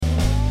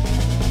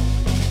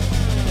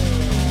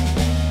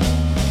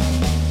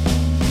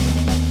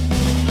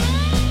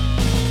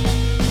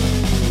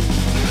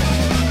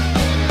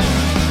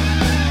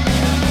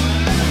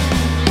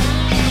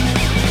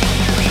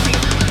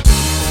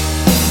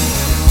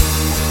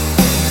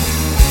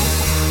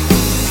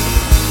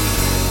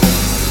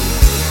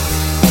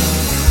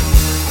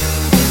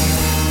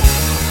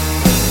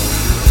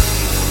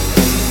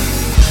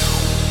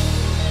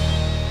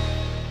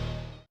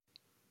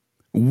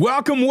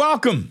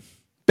Welcome.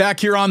 Back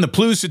here on the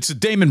Plus, it's the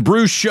Damon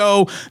Bruce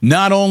Show.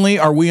 Not only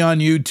are we on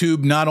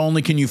YouTube, not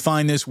only can you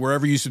find this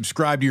wherever you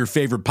subscribe to your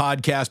favorite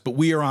podcast, but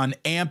we are on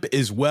AMP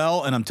as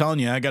well. And I'm telling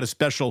you, I got a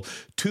special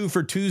 2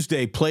 for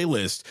Tuesday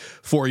playlist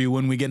for you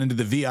when we get into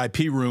the VIP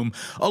room.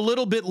 A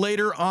little bit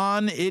later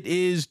on, it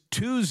is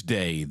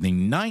Tuesday, the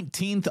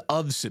 19th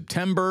of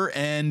September,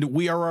 and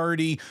we are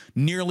already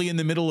nearly in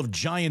the middle of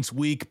Giants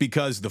week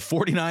because the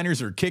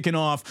 49ers are kicking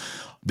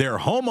off their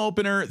home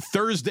opener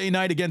Thursday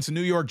night against the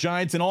New York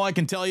Giants. And all I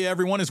can tell you,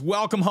 everyone, is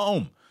welcome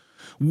home.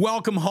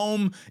 Welcome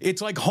home.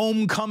 It's like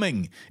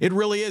homecoming. It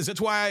really is.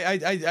 That's why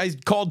I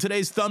called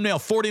today's thumbnail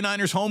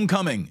 49ers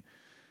Homecoming.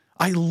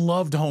 I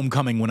loved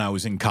homecoming when I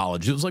was in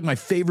college. It was like my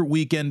favorite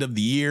weekend of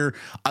the year.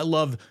 I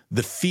love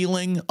the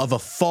feeling of a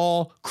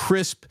fall,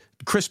 crisp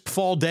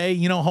fall day,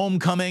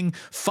 homecoming,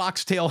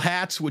 foxtail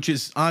hats, which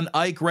is on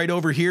Ike right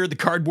over here, the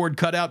cardboard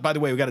cutout. By the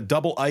way, we got a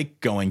double Ike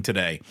going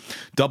today.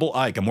 Double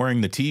Ike. I'm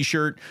wearing the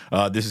t-shirt.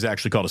 This is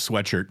actually called a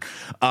sweatshirt.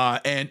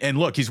 And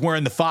look, he's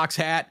wearing the fox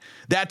hat.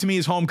 That to me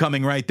is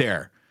homecoming right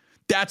there.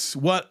 That's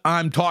what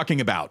I'm talking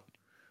about.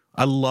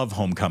 I love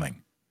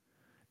homecoming.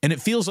 And it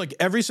feels like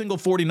every single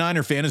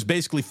 49er fan has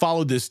basically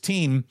followed this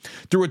team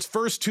through its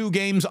first 2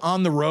 games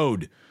on the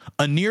road.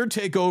 A near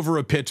takeover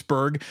of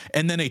Pittsburgh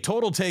and then a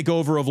total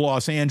takeover of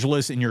Los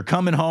Angeles, and you're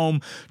coming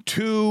home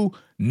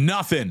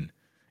 2-0.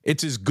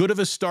 It's as good of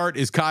a start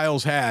as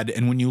Kyle's had.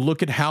 And when you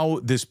look at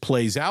how this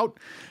plays out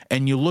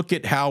and you look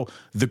at how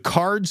the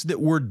cards that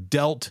were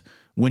dealt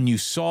when you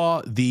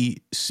saw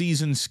the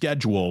season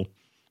schedule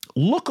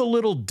look a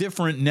little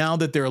different now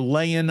that they're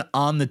laying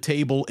on the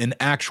table in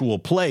actual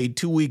play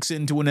 2 weeks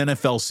into an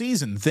NFL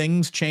season.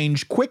 Things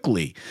change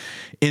quickly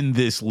in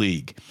this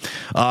league.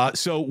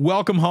 So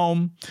welcome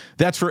home.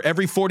 That's for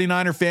every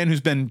 49er fan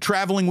who's been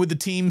traveling with the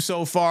team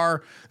so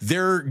far.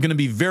 They're going to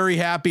be very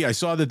happy. I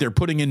saw that they're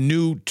putting in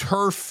new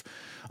turf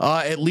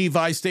at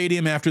Levi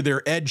Stadium after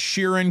their Ed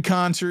Sheeran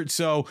concert.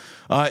 So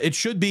it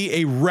should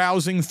be a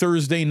rousing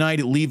Thursday night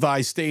at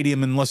Levi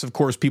Stadium, unless, of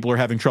course, people are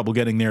having trouble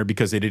getting there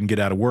because they didn't get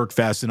out of work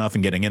fast enough,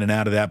 and getting in and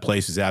out of that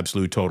place is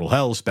absolute total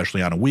hell,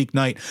 especially on a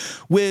weeknight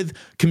with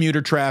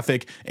commuter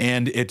traffic,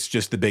 and it's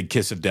just the big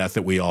kiss of death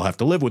that we all have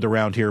to live with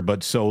around here.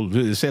 But so,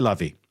 c'est la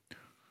vie.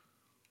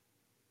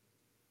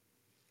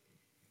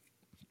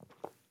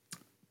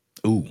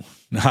 Ooh,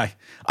 I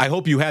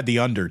hope you had the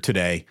under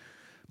today,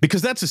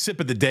 because that's a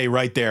sip of the day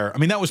right there. I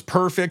mean, that was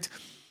perfect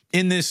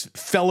in this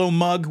fellow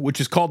mug,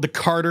 which is called the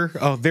Carter.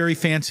 Very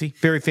fancy,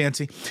 very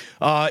fancy.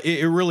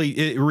 It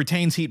really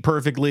retains heat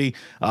perfectly.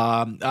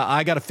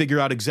 I got to figure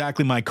out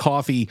exactly my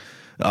coffee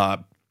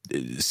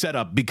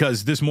setup,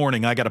 because this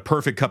morning I got a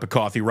perfect cup of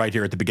coffee right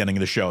here at the beginning of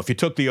the show. If you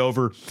took the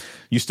over,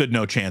 you stood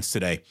no chance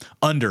today.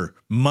 Under,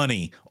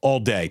 money, all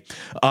day.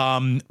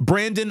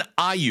 Brandon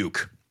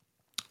Ayuk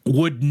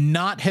would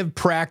not have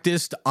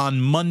practiced on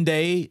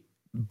Monday,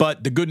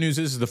 but the good news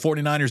is the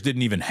 49ers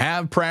didn't even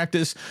have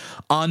practice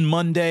on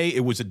Monday. It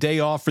was a day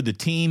off for the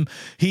team.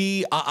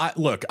 I'm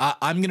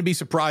going to be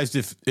surprised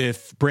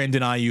if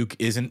Brandon Ayuk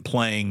isn't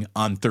playing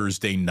on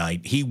Thursday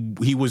night.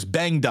 He was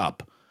banged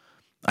up.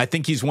 I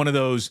think he's one of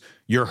those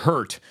you're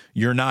hurt,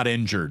 you're not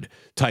injured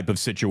type of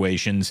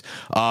situations.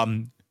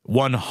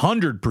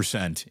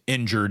 100%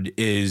 injured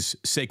is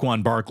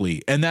Saquon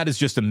Barkley, and that is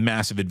just a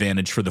massive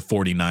advantage for the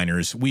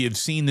 49ers. We have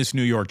seen this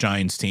New York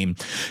Giants team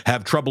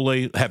have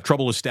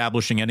trouble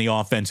establishing any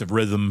offensive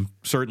rhythm,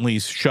 certainly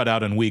shut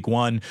out in week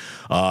 1.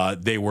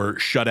 They were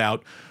shut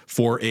out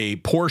for a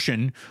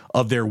portion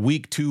of their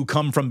week 2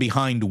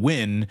 come-from-behind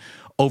win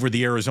over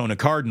the Arizona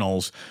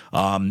Cardinals.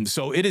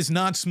 So it is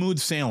not smooth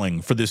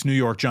sailing for this New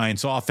York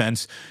Giants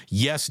offense.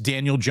 Yes,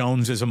 Daniel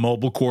Jones as a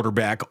mobile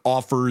quarterback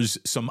offers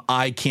some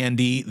eye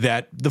candy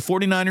that the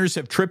 49ers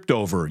have tripped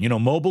over.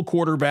 Mobile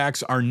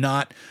quarterbacks are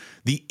not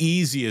the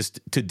easiest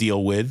to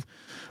deal with,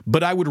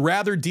 but I would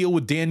rather deal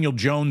with Daniel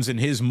Jones and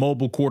his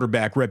mobile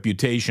quarterback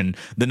reputation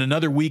than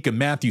another week of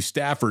Matthew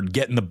Stafford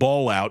getting the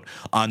ball out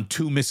on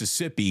 2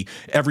 Mississippi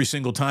every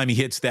single time he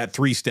hits that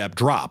 3-step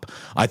drop.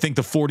 I think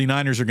the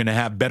 49ers are going to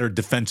have better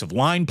defensive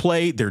line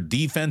play. Their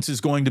defense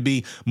is going to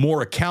be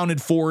more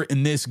accounted for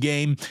in this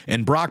game,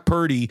 and Brock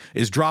Purdy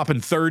is dropping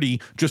 30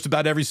 just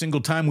about every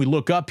single time we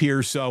look up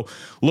here. So,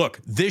 look,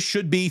 this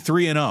should be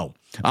 3-0.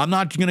 I'm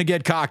not going to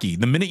get cocky.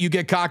 The minute you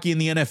get cocky in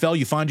the NFL,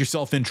 you find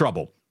yourself in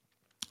trouble.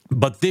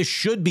 But this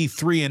should be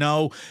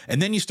 3-0,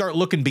 and then you start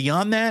looking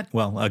beyond that.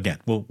 Well, again,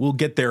 we'll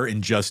get there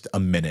in just a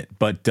minute.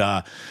 But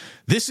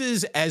this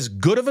is as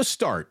good of a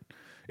start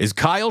as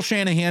Kyle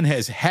Shanahan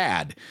has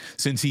had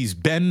since he's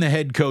been the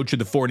head coach of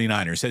the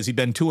 49ers. Has he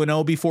been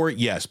 2-0 before?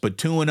 Yes, but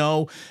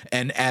 2-0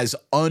 and as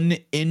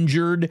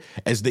uninjured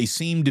as they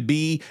seem to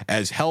be,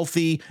 as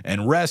healthy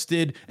and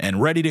rested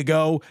and ready to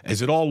go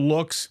as it all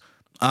looks,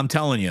 I'm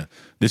telling you,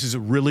 this is a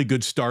really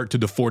good start to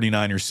the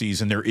 49ers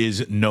season. There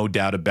is no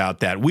doubt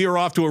about that. We are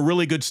off to a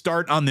really good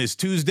start on this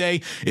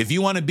Tuesday. If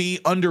you want to be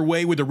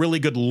underway with a really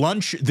good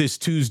lunch this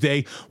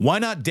Tuesday, why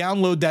not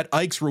download that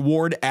Ike's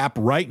Reward app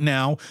right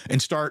now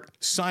and start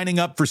signing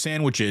up for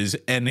sandwiches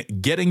and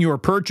getting your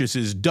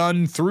purchases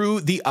done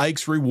through the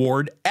Ike's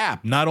Reward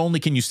app. Not only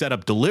can you set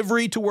up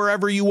delivery to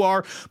wherever you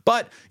are,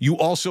 but you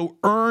also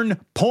earn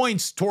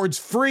points towards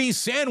free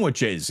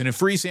sandwiches. And if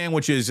free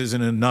sandwiches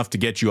isn't enough to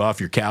get you off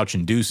your couch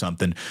and do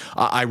something,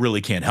 I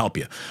really can't help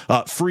you.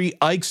 Free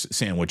Ike's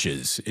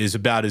sandwiches is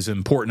about as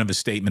important of a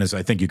statement as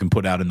I think you can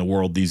put out in the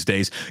world these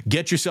days.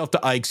 Get yourself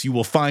to Ike's. You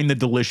will find the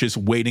delicious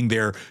waiting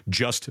there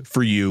just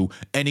for you.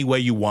 Any way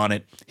you want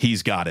it,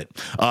 he's got it.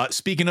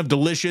 Speaking of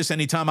delicious,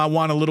 anytime I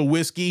want a little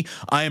whiskey,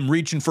 I am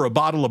reaching for a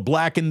bottle of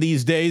Blackened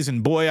these days,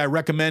 and boy, I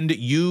recommend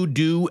you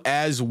do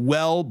as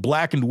well.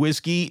 Blackened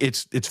whiskey,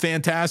 it's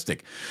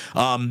fantastic.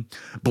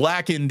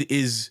 Blackened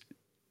is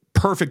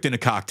perfect in a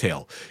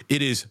cocktail.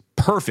 It is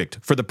perfect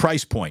for the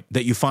price point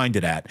that you find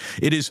it at.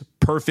 It is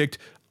perfect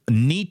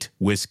neat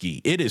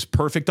whiskey. It is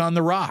perfect on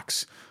the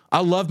rocks.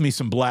 I love me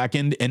some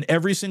Blackened, and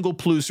every single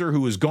pluser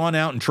who has gone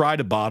out and tried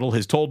a bottle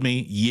has told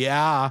me,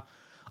 yeah,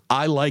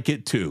 I like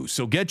it too.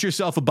 So get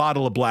yourself a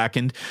bottle of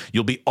Blackened.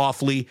 You'll be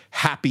awfully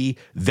happy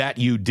that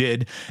you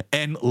did.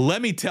 And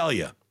let me tell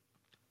you,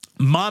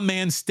 my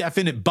man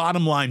Stefan at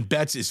Bottom Line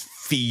Bets is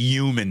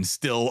fuming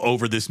still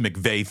over this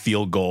McVay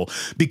field goal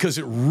because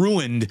it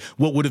ruined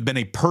what would have been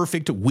a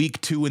perfect week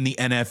 2 in the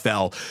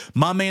NFL.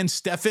 My man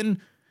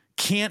Stefan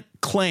can't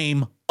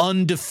claim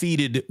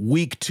undefeated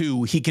week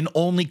 2. He can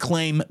only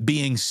claim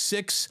being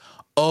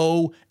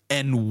 6-0-1.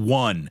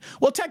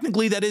 Well,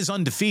 technically that is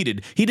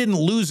undefeated. He didn't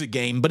lose a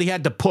game, but he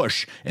had to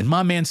push. And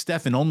my man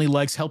Stefan only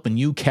likes helping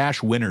you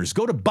cash winners.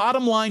 Go to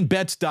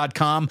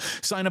bottomlinebets.com,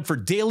 sign up for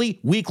daily,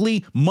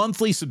 weekly,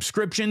 monthly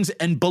subscriptions,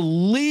 and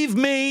believe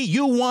me,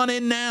 you want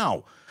in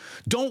now.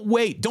 Don't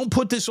wait. Don't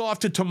put this off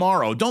to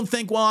tomorrow. Don't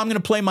think, well, I'm going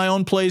to play my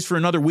own plays for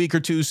another week or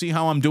two, see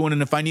how I'm doing,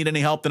 and if I need any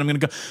help, then I'm going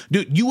to go.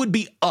 Dude, you would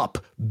be up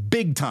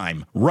big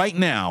time right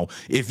now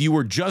if you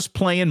were just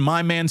playing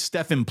my man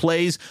Stefan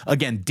Plays.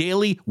 Again,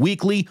 daily,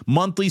 weekly,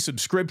 monthly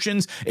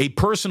subscriptions, a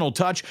personal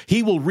touch.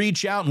 He will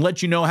reach out and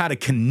let you know how to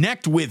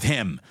connect with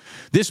him.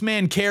 This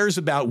man cares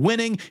about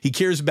winning. He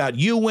cares about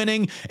you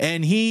winning,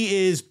 and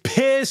he is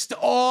pissed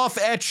off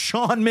at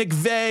Sean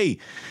McVay,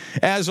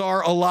 as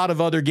are a lot of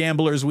other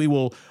gamblers. We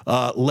will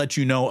let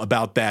you know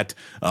about that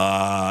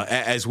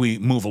as we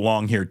move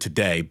along here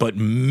today. But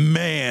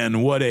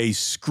man, what a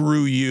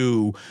screw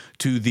you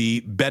to the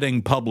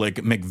betting public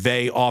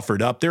McVay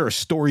offered up. There are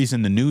stories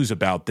in the news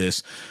about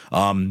this.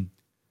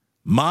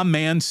 My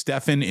man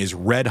Stefan is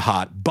red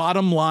hot.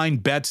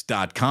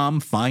 Bottomlinebets.com.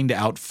 Find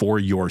out for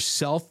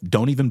yourself.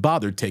 Don't even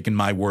bother taking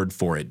my word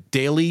for it.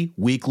 Daily,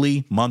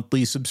 weekly,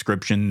 monthly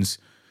subscriptions.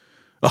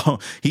 Oh,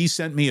 he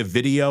sent me a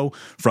video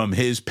from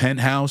his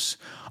penthouse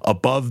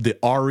above the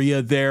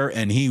Aria there,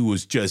 and he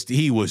was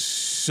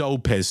so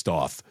pissed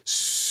off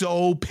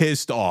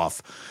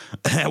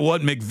at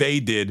what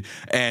McVay did.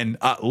 And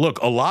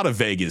look, a lot of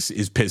Vegas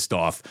is pissed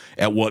off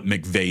at what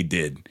McVay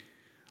did,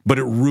 but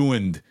it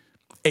ruined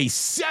a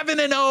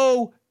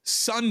 7-0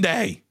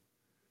 Sunday.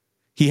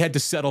 He had to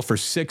settle for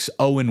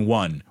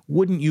 6-0-1.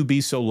 Wouldn't you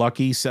be so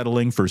lucky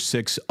settling for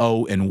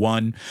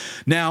 6-0-1?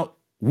 Now,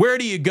 where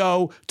do you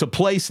go to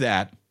place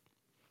that?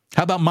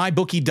 How about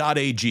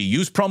mybookie.ag?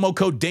 Use promo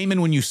code Damon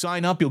when you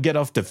sign up. You'll get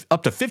up to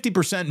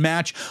 50%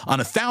 match on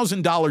a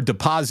 $1,000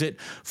 deposit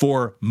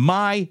for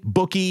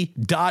mybookie.ag.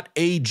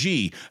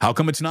 How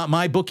come it's not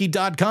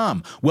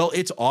mybookie.com? Well,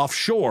 it's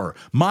offshore.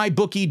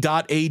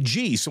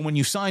 Mybookie.ag. So when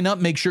you sign up,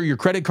 make sure your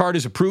credit card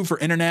is approved for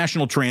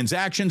international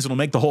transactions. It'll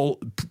make the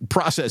whole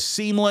process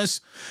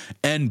seamless.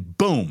 And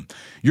boom,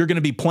 you're going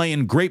to be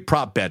playing great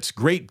prop bets,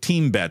 great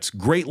team bets,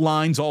 great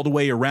lines all the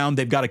way around.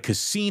 They've got a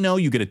casino.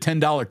 You get a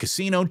 $10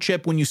 casino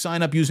chip when you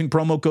sign up using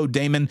promo code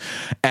Damon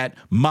at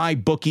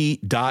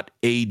mybookie.ag.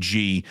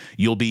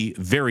 You'll be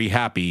very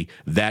happy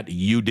that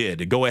you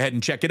did. Go ahead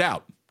and check it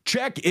out.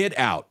 Check it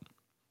out.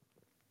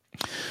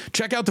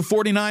 Check out the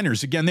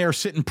 49ers. Again, they are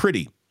sitting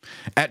pretty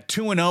at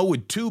 2-0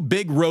 with 2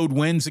 big road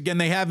wins. Again,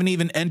 they haven't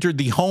even entered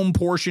the home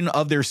portion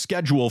of their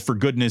schedule, for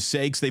goodness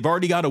sakes. They've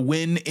already got a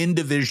win in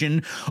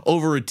division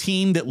over a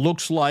team that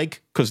looks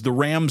like, because the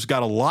Rams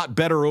got a lot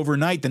better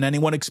overnight than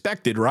anyone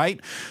expected, right?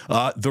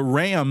 The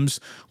Rams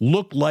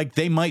look like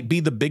they might be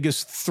the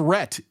biggest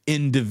threat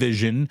in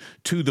division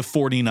to the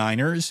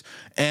 49ers,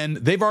 and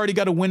they've already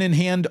got a win in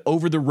hand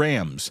over the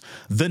Rams.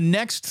 The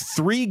next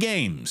 3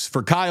 games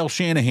for Kyle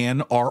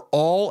Shanahan are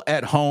all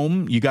at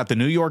home. You got the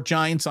New York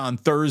Giants on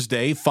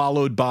Thursday,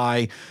 followed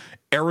by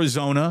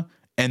Arizona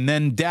and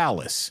then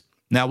Dallas.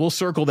 Now, we'll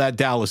circle that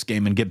Dallas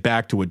game and get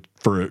back to it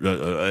for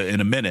in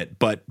a minute,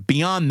 but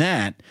beyond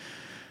that,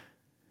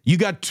 you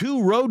got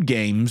 2 road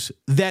games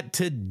that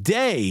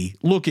today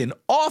look an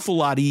awful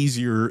lot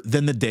easier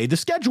than the day the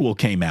schedule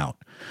came out.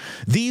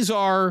 These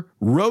are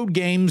road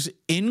games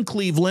in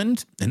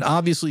Cleveland, and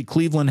obviously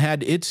Cleveland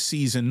had its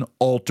season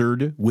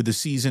altered with a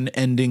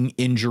season-ending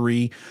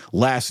injury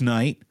last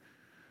night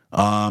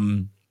at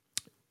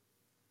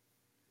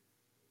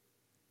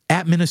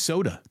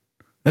Minnesota.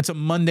 That's a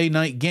Monday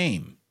night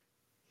game.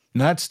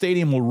 Now, that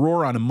stadium will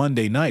roar on a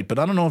Monday night, but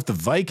I don't know if the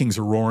Vikings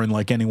are roaring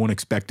like anyone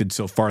expected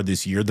so far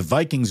this year. The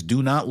Vikings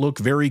do not look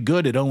very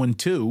good at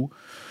 0-2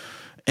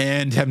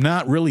 and have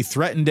not really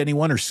threatened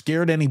anyone or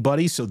scared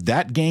anybody, so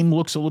that game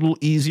looks a little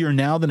easier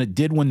now than it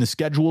did when the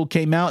schedule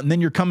came out. And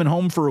then you're coming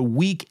home for a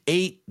Week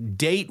 8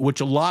 date, which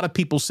a lot of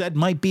people said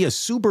might be a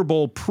Super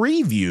Bowl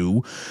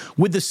preview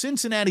with the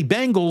Cincinnati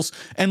Bengals.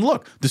 And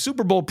look, the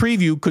Super Bowl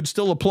preview could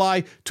still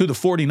apply to the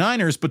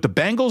 49ers, but the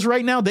Bengals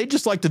right now, they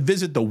just like to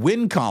visit the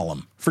win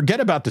column. Forget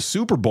about the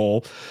Super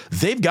Bowl.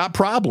 They've got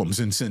problems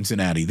in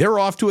Cincinnati. They're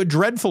off to a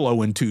dreadful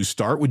 0-2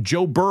 start with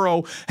Joe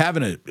Burrow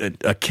having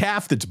a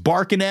calf that's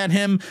barking at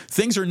him.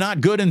 Things are not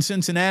good in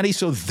Cincinnati,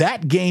 so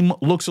that game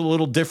looks a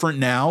little different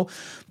now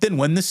than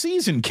when the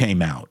season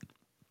came out.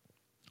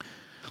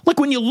 Like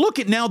when you look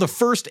at now the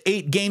first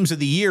 8 games of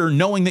the year,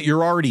 knowing that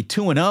you're already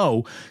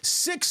 2-0,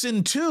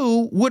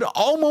 6-2 would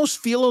almost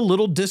feel a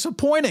little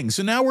disappointing.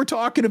 So now we're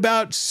talking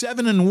about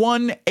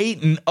 7-1,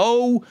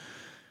 8-0.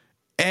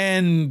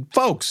 And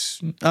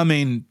folks, I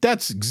mean,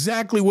 that's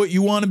exactly what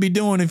you want to be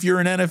doing if you're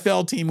an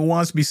NFL team who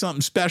wants to be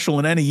something special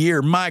in any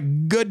year. My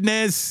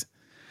goodness.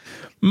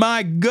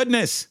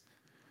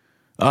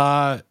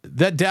 That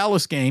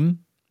Dallas game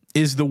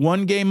is the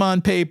one game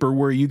on paper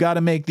where you got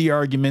to make the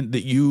argument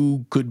that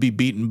you could be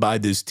beaten by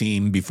this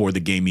team before the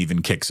game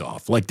even kicks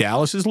off. Like,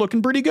 Dallas is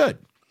looking pretty good.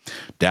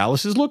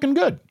 Dallas is looking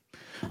good.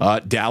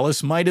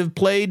 Dallas might have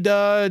played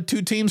 2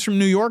 teams from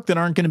New York that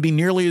aren't going to be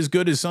nearly as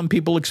good as some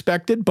people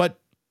expected, but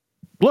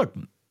look,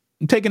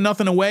 I'm taking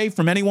nothing away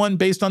from anyone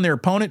based on their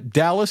opponent.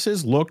 Dallas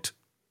has looked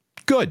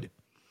good.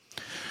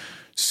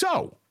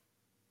 So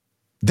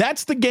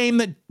that's the game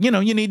that, you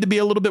need to be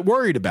a little bit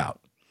worried about.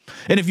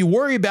 And if you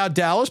worry about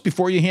Dallas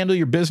before you handle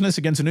your business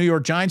against the New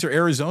York Giants or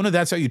Arizona,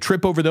 that's how you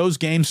trip over those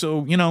games.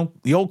 So,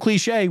 the old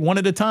cliche, one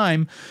at a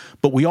time.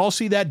 But we all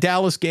see that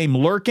Dallas game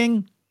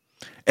lurking.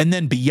 And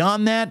then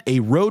beyond that, a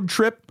road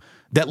trip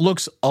that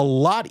looks a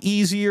lot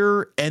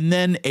easier, and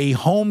then a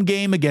home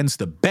game against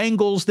the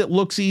Bengals that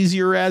looks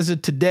easier as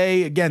of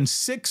today. Again,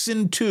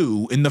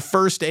 6-2 in the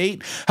first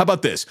 8. How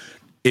about this?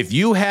 If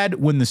you had,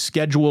 when the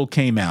schedule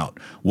came out,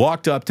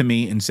 walked up to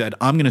me and said,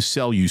 I'm going to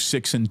sell you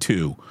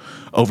 6-2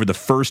 over the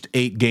first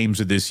 8 games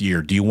of this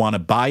year, do you want to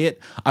buy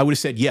it? I would have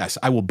said, yes,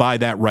 I will buy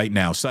that right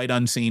now. Sight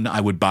unseen,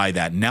 I would buy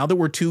that. Now that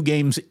we're 2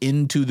 games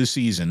into the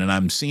season and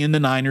I'm seeing the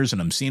Niners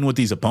and I'm seeing what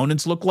these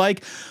opponents look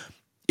like,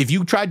 if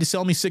you tried to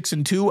sell me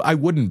 6-2, I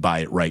wouldn't buy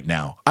it right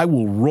now. I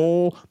would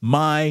roll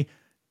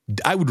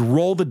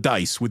the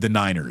dice with the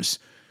Niners,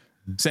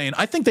 saying,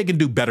 I think they can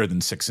do better than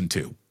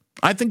 6-2.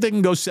 I think they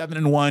can go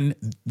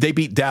 7-1. They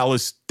beat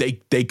Dallas.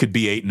 They could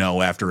be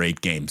 8-0 after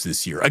 8 games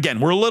this year. Again,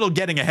 we're a little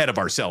getting ahead of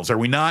ourselves, are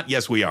we not?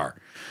 Yes, we are.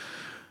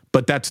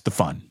 But that's the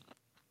fun.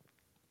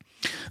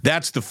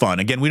 That's the fun.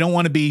 Again, we don't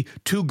want to be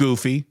too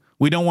goofy.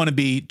 We don't want to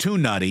be too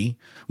nutty.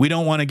 We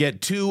don't want to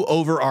get too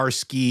over our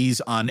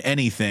skis on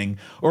anything,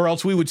 or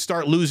else we would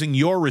start losing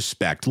your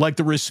respect, like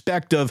the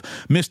respect of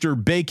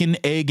Mr. Bacon,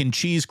 Egg, and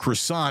Cheese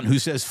Croissant, who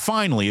says,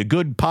 finally, a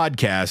good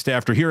podcast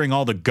after hearing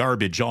all the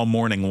garbage all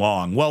morning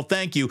long. Well,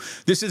 thank you.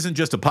 This isn't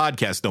just a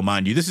podcast, though,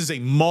 mind you. This is a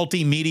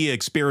multimedia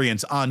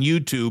experience on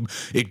YouTube.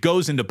 It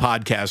goes into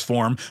podcast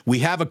form. We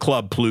have a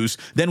Club Plus.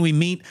 Then we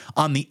meet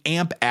on the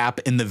AMP app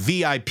in the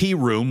VIP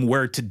room,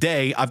 where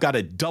today I've got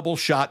a double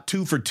shot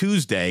 2 for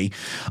Tuesday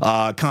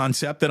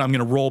concept that I'm going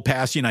to roll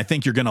past you, and I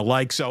think you're going to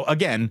like. So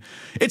again,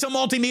 it's a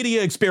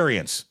multimedia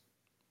experience.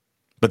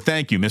 But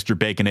thank you, Mr.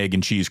 Bacon, Egg,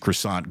 and Cheese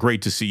Croissant.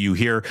 Great to see you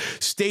here.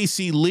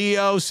 Stacy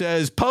Leo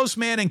says,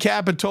 Postman and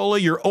Capitola,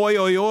 your oi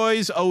oi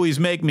ois always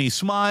make me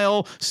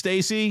smile.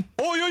 Stacy?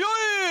 Oi oi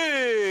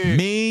oi!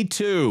 Me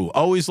too.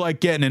 Always like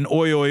getting an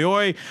oi oi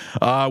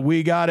oi.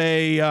 We got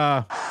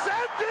a...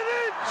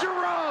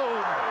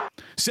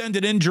 Send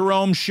it in,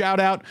 Jerome. Shout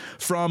out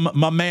from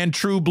my man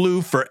True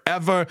Blue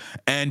Forever.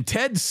 And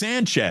Ted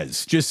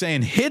Sanchez just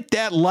saying, hit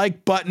that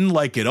like button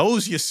like it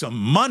owes you some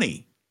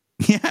money.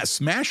 Yeah,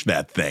 smash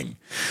that thing.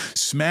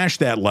 Smash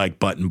that like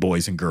button,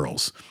 boys and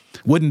girls.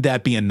 Wouldn't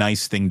that be a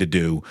nice thing to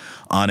do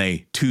on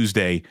a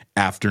Tuesday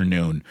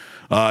afternoon?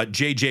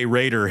 JJ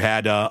Rader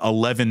had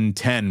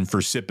 11:10 for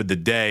sip of the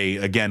day.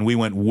 Again, we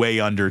went way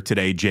under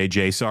today,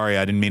 JJ. Sorry,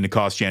 I didn't mean to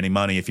cost you any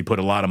money if you put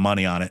a lot of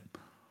money on it.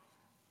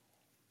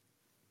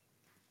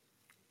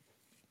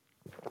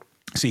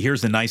 See,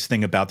 here's the nice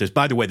thing about this.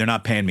 By the way, they're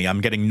not paying me.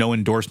 I'm getting no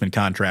endorsement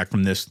contract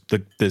from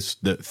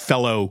the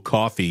fellow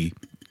coffee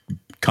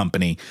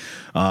company.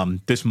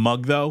 This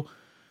mug, though,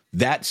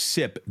 that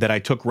sip that I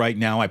took right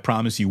now, I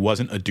promise you,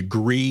 wasn't a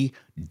degree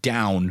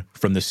down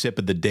from the sip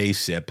of the day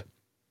sip.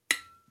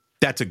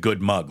 That's a good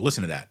mug.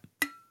 Listen to that.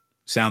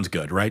 Sounds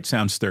good, right?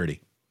 Sounds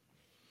sturdy.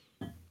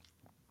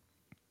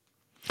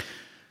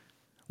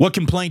 What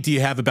complaint do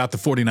you have about the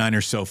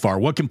 49ers so far?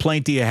 What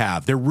complaint do you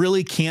have? There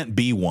really can't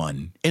be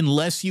one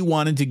unless you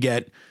wanted to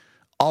get,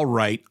 all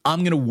right, I'm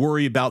going to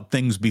worry about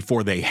things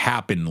before they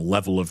happen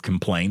level of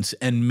complaints,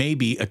 and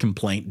maybe a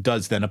complaint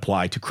does then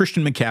apply to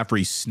Christian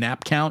McCaffrey's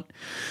snap count.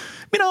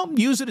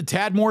 use it a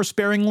tad more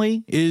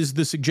sparingly is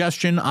the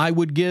suggestion I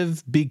would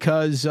give,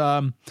 because,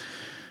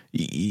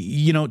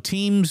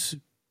 teams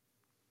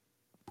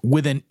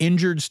with an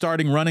injured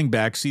starting running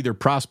back see their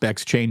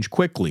prospects change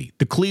quickly.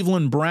 The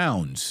Cleveland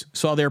Browns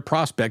saw their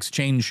prospects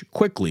change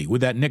quickly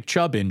with that Nick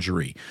Chubb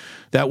injury.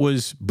 That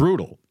was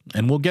brutal.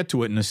 And we'll get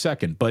to it in a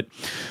second. But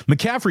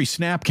McCaffrey's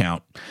snap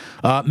count,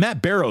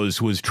 Matt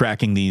Barrows was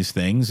tracking these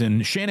things,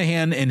 and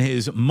Shanahan in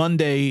his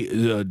Monday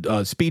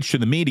speech to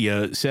the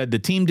media said the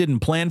team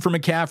didn't plan for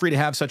McCaffrey to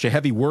have such a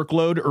heavy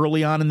workload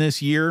early on in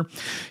this year.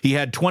 He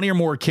had 20 or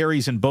more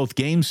carries in both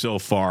games so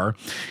far.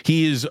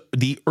 He is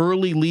the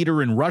early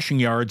leader in rushing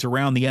yards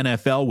around the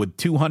NFL with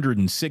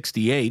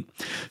 268.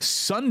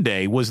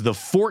 Sunday was the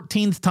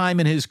 14th time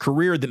in his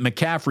career that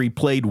McCaffrey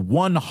played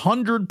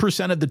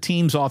 100% of the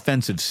team's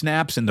offensive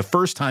snaps, and the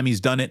first time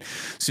he's done it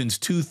since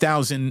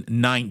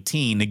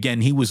 2019.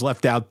 Again, he was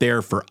left out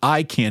there for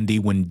eye candy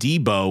when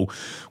Debo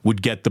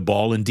would get the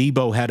ball, and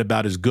Debo had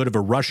about as good of a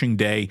rushing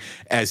day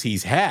as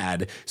he's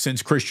had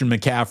since Christian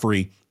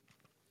McCaffrey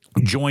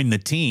joined the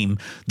team.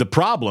 The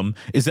problem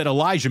is that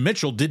Elijah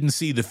Mitchell didn't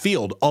see the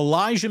field.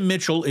 Elijah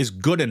Mitchell is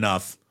good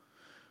enough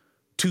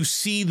to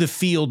see the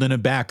field in a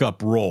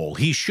backup role.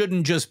 He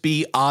shouldn't just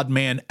be odd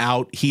man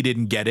out. He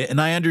didn't get it. And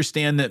I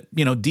understand that,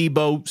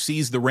 Debo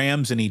sees the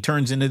Rams and he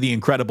turns into the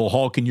Incredible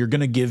Hulk, and you're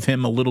going to give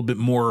him a little bit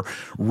more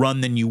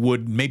run than you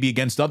would maybe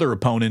against other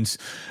opponents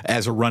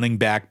as a running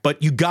back.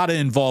 But you got to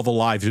involve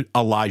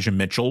Elijah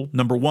Mitchell.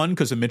 Number one,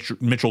 because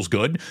Mitchell's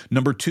good.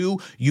 Number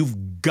two,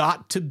 you've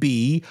got to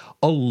be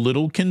a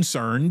little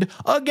concerned.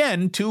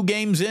 Again, 2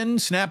 games in,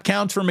 snap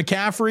counts for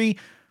McCaffrey.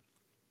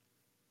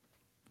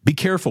 Be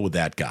careful with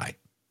that guy.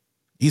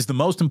 He's the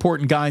most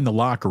important guy in the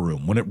locker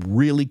room when it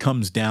really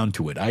comes down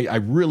to it. I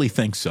really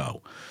think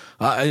so.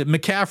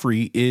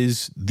 McCaffrey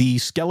is the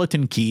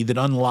skeleton key that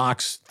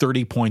unlocks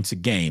 30 points a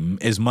game.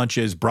 As much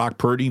as Brock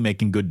Purdy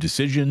making good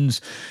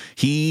decisions,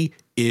 he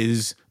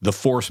is the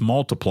force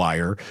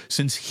multiplier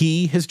since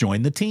he has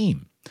joined the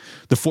team.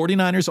 The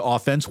 49ers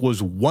offense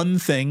was one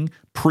thing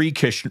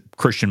pre-Christian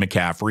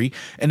McCaffrey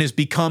and has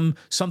become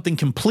something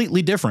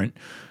completely different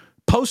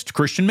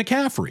post-Christian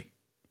McCaffrey.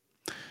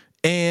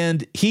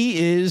 And he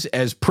is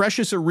as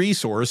precious a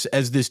resource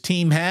as this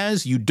team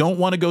has. You don't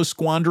want to go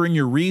squandering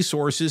your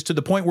resources to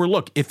the point where,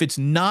 look, if it's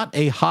not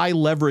a high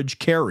leverage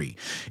carry,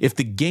 if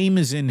the game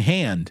is in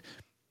hand,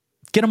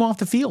 get him off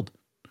the field.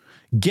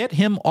 Get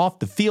him off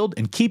the field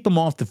and keep him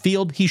off the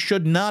field. He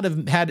should not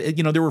have had,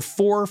 there were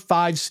 4 or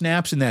 5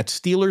 snaps in that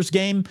Steelers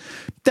game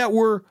that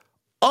were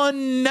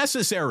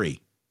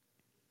unnecessary.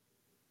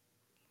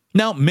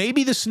 Now,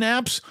 maybe the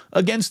snaps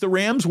against the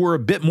Rams were a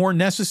bit more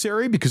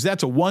necessary because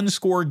that's a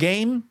 1-score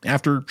game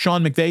after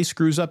Sean McVay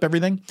screws up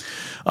everything.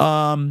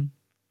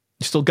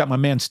 Still got my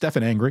man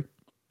Stefan angry.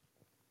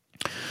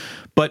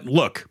 But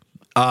look,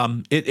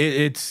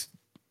 it's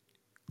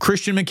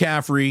Christian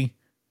McCaffrey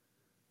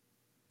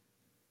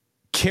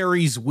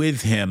carries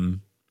with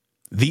him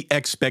the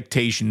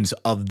expectations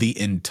of the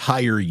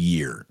entire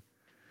year.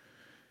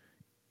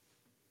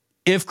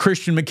 If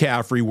Christian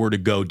McCaffrey were to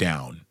go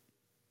down,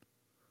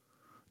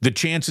 the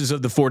chances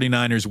of the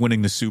 49ers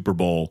winning the Super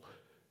Bowl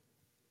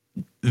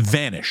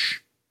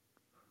vanish.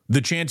 The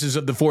chances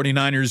of the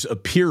 49ers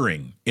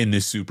appearing in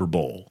this Super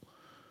Bowl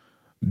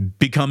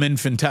become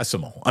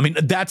infinitesimal. I mean,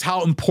 that's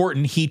how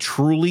important he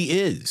truly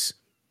is.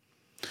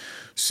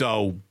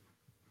 So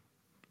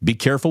be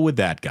careful with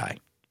that guy.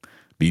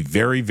 Be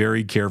very,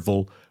 very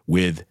careful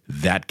with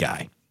that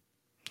guy.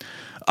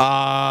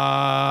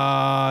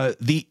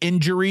 The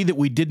injury that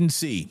we didn't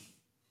see,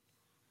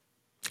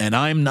 and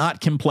I'm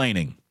not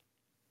complaining.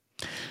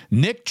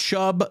 Nick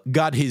Chubb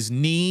got his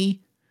knee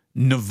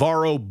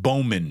Navarro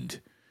Bowman'd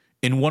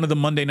in one of the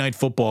Monday Night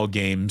Football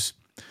games.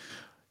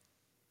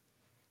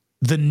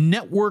 The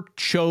network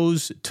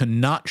chose to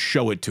not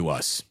show it to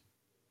us.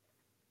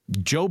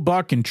 Joe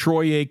Buck and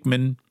Troy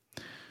Aikman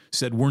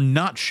said, we're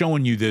not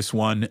showing you this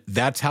one.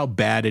 That's how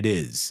bad it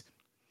is.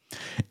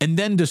 And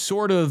then to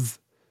sort of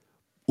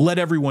let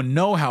everyone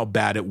know how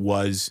bad it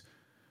was,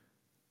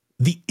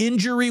 the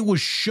injury was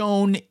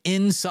shown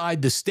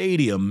inside the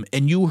stadium,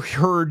 and you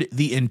heard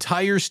the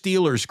entire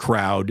Steelers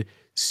crowd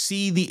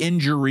see the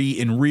injury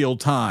in real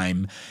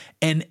time,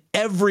 and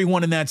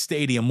everyone in that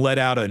stadium let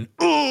out an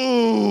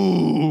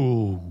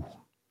ooh.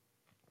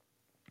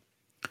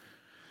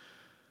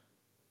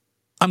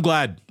 I'm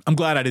glad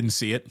I didn't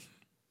see it.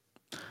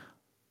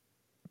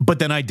 But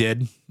then I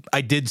did. I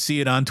did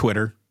see it on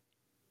Twitter.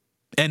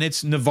 And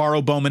it's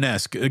Navarro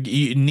Bowman-esque.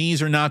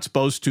 Knees are not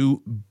supposed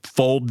to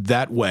fold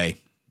that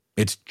way.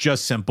 It's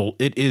just simple.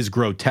 It is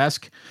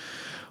grotesque.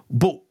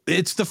 But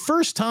it's the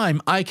first time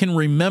I can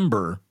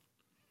remember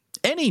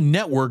any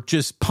network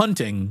just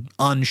punting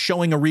on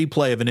showing a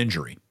replay of an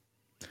injury.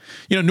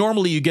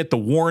 Normally you get the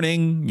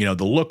warning,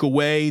 the look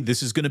away.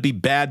 This is going to be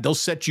bad. They'll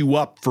set you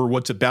up for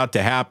what's about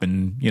to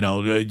happen.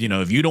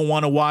 If you don't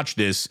want to watch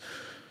this,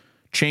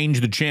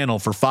 change the channel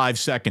for 5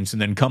 seconds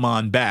and then come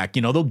on back.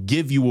 They'll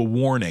give you a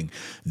warning.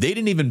 They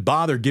didn't even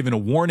bother giving a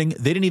warning.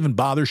 They didn't even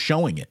bother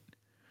showing it.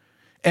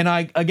 And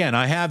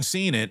I have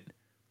seen it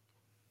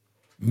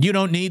You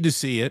don't need to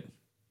see it.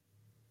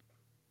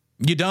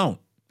 You don't.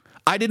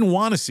 I didn't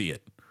want to see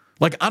it.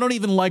 Like, I don't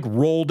even like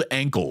rolled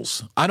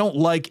ankles. I don't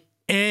like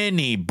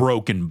any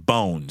broken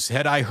bones.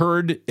 Had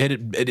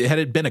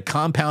it been a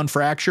compound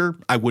fracture,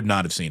 I would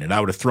not have seen it. I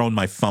would have thrown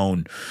my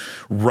phone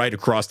right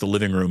across the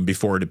living room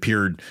before it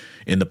appeared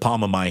in the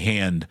palm of my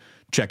hand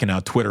checking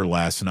out Twitter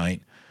last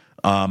night.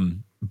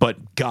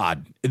 But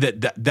God,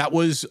 that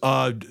was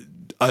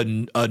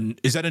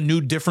is that a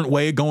new, different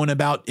way of going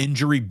about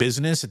injury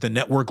business at the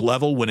network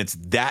level? When it's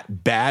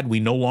that bad, we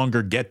no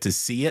longer get to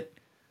see it.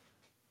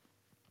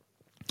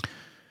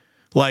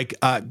 Like,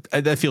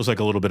 that feels like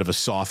a little bit of a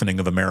softening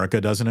of America,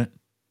 doesn't it?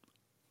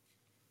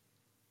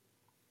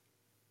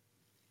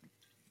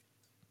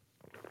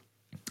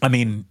 I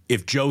mean,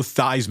 if Joe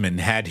Theismann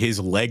had his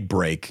leg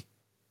break,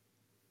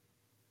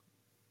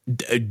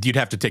 you'd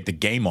have to take the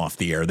game off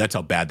the air. That's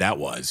how bad that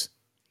was.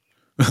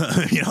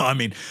 I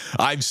mean,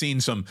 I've seen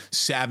some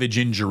savage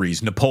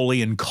injuries.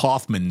 Napoleon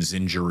Kaufman's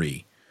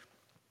injury.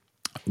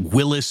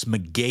 Willis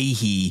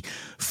McGahee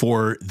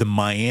for the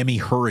Miami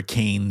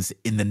Hurricanes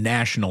in the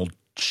national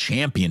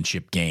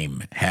championship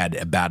game had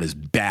about as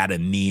bad a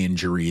knee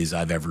injury as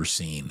I've ever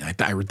seen. I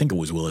think it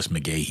was Willis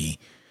McGahee.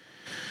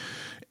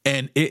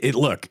 And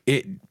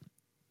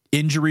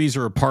injuries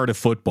are a part of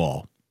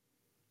football.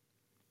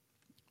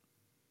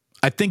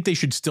 I think they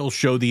should still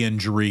show the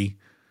injury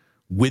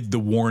with the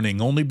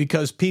warning, only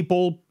because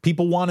people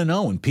want to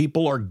know, and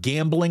people are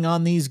gambling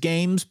on these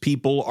games.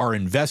 People are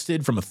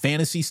invested from a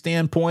fantasy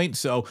standpoint.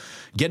 So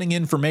getting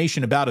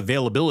information about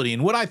availability,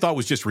 and what I thought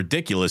was just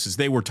ridiculous is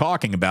they were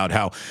talking about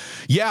how,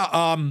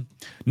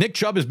 Nick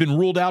Chubb has been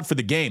ruled out for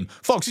the game.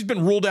 Folks, he's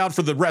been ruled out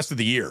for the rest of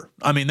the year.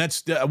 I mean,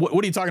 that's what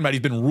are you talking about?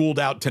 He's been ruled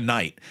out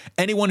tonight.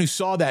 Anyone who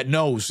saw that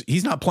knows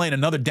he's not playing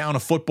another down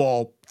of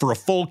football for a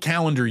full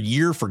calendar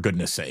year, for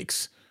goodness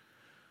sakes.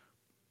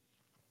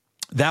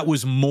 That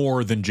was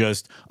more than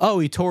just,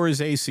 he tore his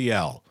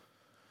ACL.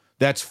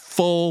 That's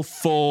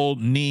full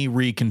knee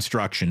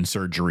reconstruction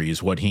surgery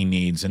is what he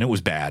needs, and it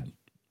was bad.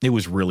 It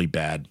was really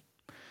bad.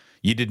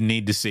 You didn't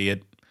need to see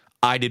it.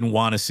 I didn't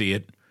want to see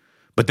it,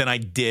 but then I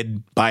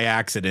did by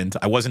accident.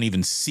 I wasn't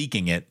even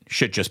seeking it.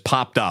 Shit just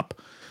popped up,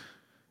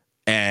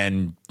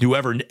 and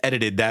whoever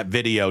edited that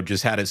video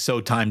just had it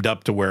so timed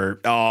up to where,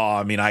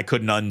 I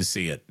couldn't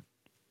unsee it.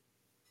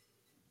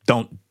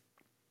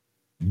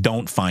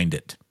 Don't find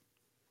it.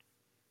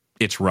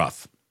 It's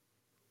rough.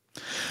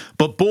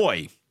 But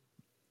boy,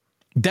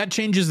 that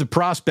changes the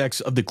prospects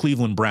of the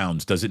Cleveland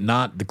Browns, does it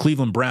not? The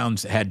Cleveland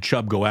Browns had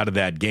Chubb go out of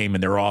that game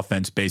and their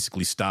offense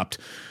basically stopped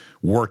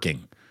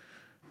working.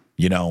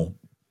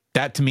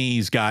 That to me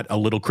has got a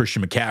little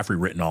Christian McCaffrey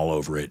written all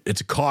over it. It's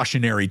a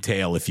cautionary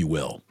tale, if you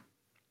will.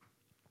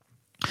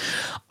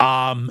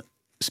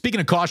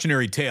 Speaking of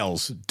cautionary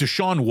tales,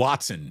 Deshaun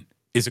Watson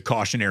is a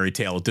cautionary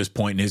tale at this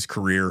point in his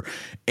career.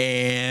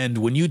 And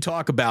when you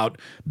talk about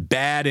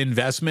bad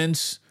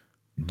investments,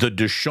 the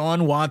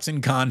Deshaun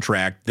Watson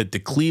contract that the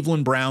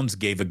Cleveland Browns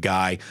gave a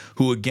guy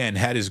who, again,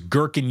 had his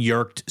gherkin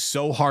yerked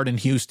so hard in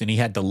Houston, he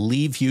had to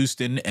leave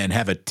Houston and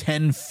have a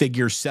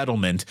 10-figure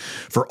settlement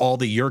for all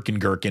the gherkin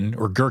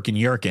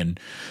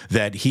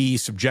that he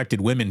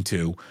subjected women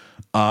to.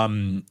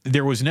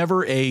 There was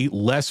never a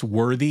less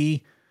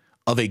worthy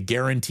of a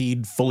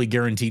fully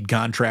guaranteed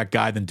contract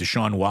guy than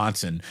Deshaun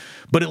Watson.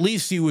 But at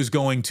least he was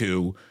going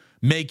to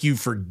make you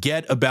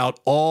forget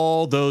about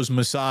all those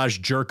massage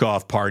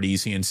jerk-off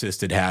parties he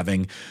insisted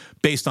having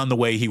based on the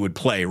way he would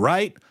play,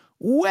 right?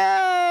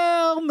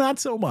 Well, not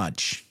so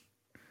much.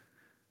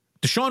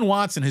 Deshaun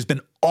Watson has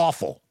been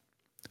awful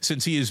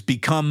since he has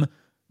become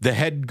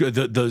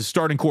the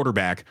starting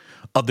quarterback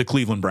of the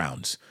Cleveland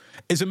Browns.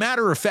 As a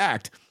matter of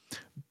fact,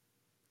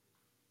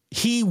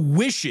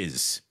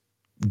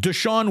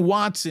 Deshaun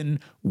Watson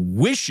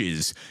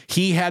wishes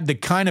he had the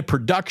kind of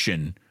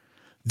production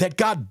that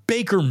got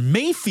Baker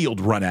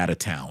Mayfield run out of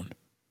town.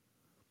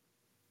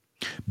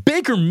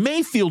 Baker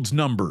Mayfield's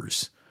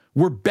numbers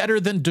were better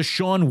than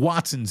Deshaun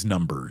Watson's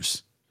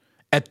numbers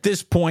at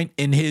this point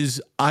in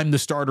his I'm the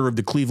starter of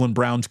the Cleveland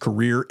Browns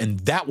career, and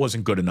that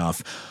wasn't good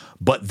enough.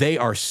 But they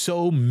are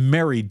so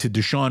married to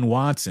Deshaun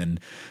Watson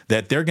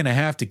that they're going to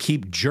have to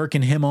keep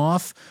jerking him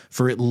off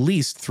for at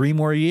least 3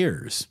 more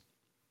years.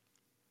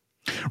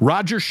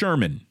 Roger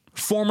Sherman,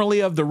 formerly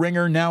of The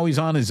Ringer, now he's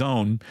on his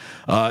own,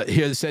 he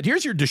has said,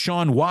 here's your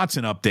Deshaun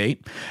Watson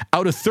update.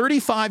 Out of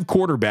 35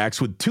 quarterbacks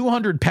with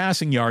 200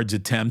 passing yards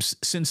attempts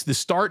since the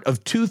start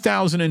of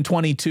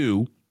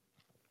 2022,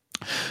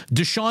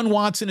 Deshaun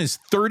Watson is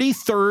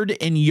 33rd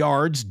in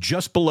yards,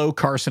 just below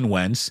Carson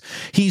Wentz.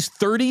 He's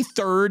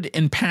 33rd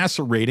in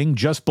passer rating,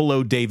 just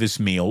below Davis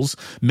Mills.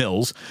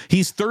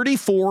 He's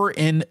 34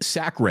 in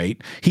sack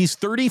rate. He's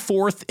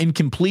 34th in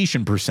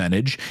completion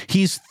percentage.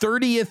 He's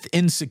 30th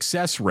in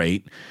success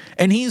rate.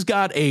 And he's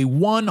got a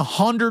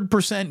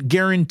 100%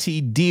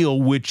 guaranteed deal,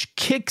 which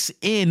kicks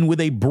in with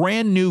a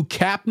brand new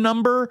cap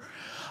number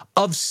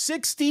of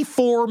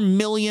 $64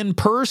 million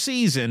per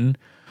season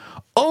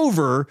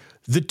over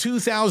the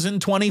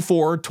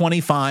 2024,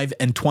 25,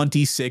 and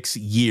 26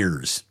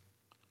 years.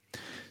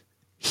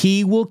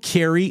 he will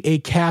carry a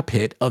cap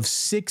hit of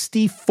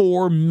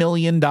 $64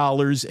 million,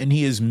 and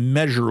he is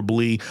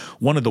measurably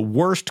one of the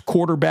worst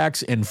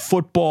quarterbacks in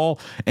football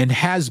and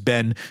has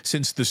been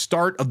since the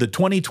start of the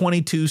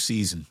 2022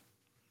 season.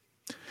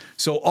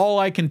 So all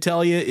I can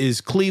tell you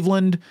is,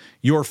 Cleveland,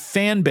 your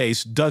fan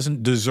base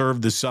doesn't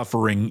deserve the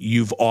suffering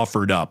you've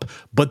offered up.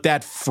 But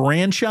that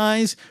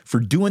franchise, for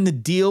doing the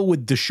deal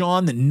with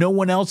Deshaun that no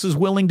one else is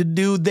willing to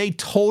do, they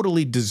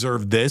totally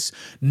deserve this.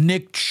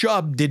 Nick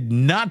Chubb did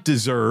not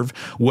deserve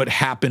what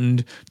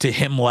happened to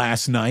him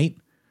last night.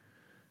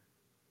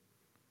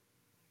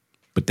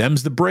 But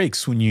them's the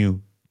breaks when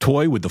you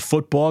toy with the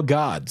football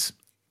gods.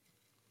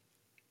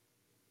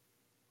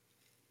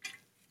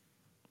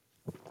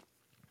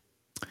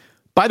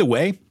 By the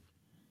way,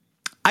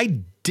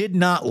 I did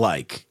not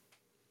like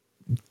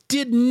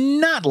the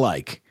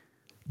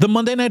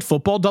Monday Night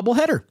Football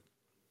doubleheader.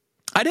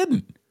 I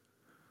didn't.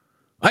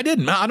 I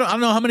don't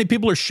know how many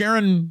people are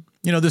sharing,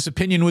 this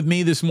opinion with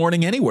me this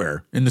morning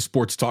anywhere in the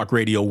sports talk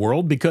radio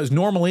world, because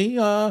normally,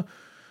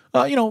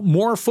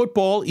 more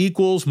football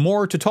equals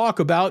more to talk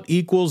about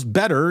equals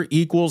better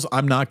equals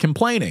I'm not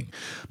complaining.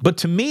 But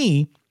to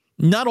me,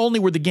 not only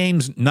were the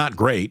games not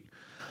great,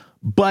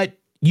 but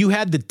you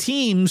had the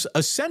teams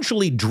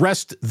essentially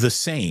dressed the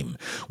same,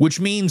 which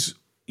means,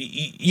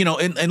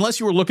 unless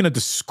you were looking at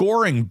the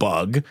scoring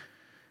bug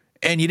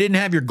and you didn't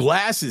have your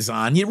glasses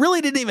on, you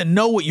really didn't even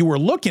know what you were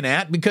looking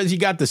at, because you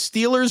got the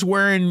Steelers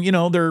wearing,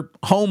 their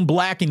home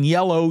black and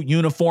yellow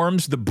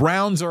uniforms. The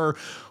Browns are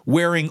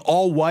wearing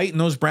all white,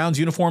 and those Browns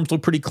uniforms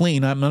look pretty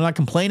clean. I'm not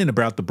complaining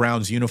about the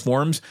Browns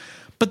uniforms,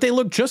 but they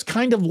look just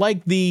kind of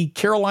like the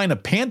Carolina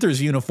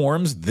Panthers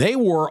uniforms. They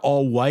wore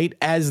all white,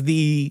 as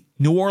the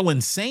New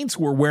Orleans Saints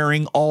were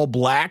wearing all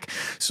black.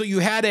 So you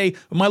had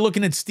am I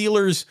looking at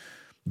Steelers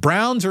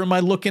Browns, or am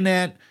I looking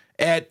at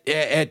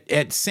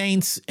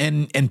Saints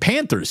and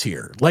Panthers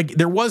here? Like,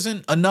 there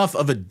wasn't enough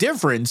of a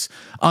difference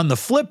on the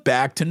flip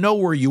back to know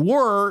where you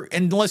were,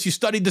 unless you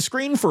studied the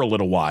screen for a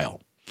little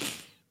while.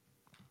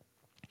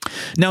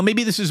 Now,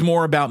 maybe this is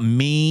more about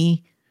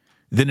me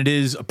than it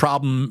is a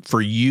problem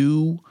for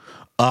you,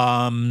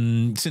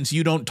 since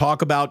you don't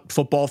talk about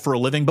football for a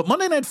living. But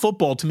Monday Night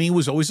Football to me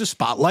was always a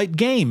spotlight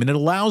game, and it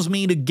allows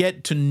me to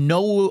get to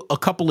know a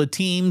couple of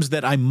teams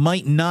that I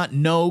might not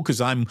know,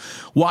 because I'm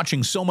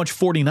watching so much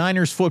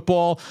 49ers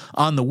football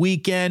on the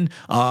weekend.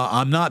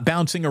 I'm not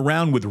bouncing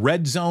around with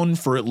Red Zone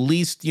for at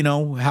least,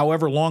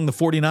 however long the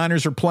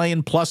 49ers are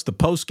playing, plus the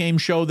post-game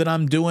show that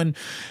I'm doing.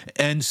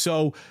 And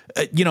so,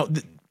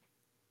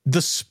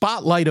 the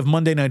spotlight of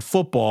Monday Night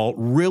Football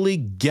really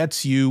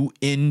gets you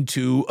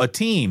into a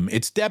team.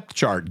 It's depth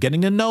chart,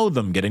 getting to know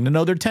them, getting to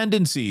know their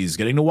tendencies,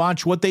 getting to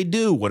watch what they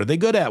do. What are they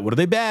good at? What are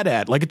they bad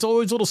at? Like, it's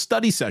always a little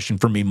study session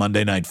for me,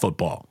 Monday Night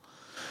Football.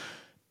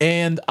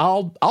 And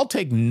I'll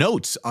take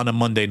notes on a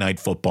Monday Night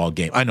Football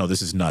game. I know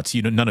this is nuts.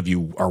 None of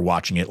you are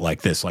watching it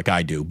like this, like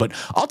I do. But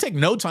I'll take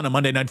notes on a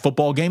Monday Night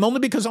Football game only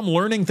because I'm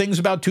learning things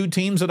about two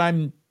teams that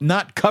I'm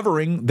not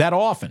covering that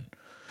often.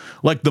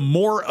 Like, the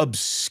more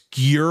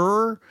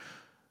obscure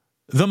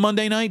the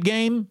Monday night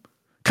game,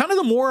 kind of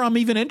the more I'm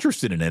even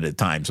interested in it at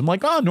times. I'm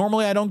like,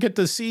 normally I don't get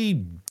to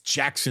see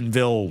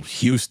Jacksonville,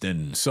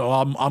 Houston, so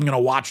I'm going to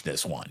watch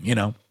this one,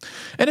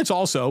 And it's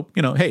also,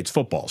 hey, it's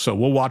football, so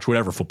we'll watch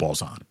whatever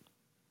football's on.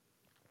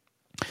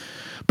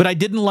 But I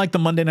didn't like the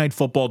Monday Night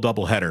Football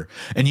doubleheader.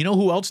 And you know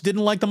who else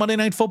didn't like the Monday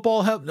Night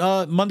Football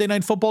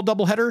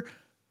doubleheader?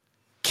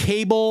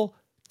 Cable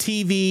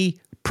TV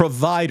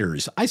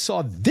providers. I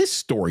saw this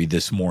story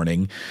this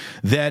morning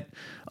that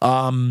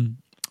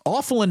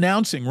Awful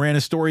Announcing ran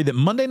a story that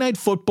Monday Night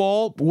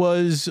Football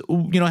was,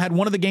 had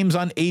one of the games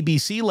on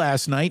ABC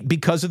last night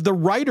because of the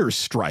writers'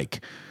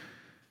 strike.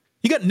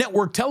 You got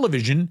network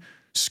television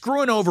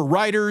screwing over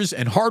writers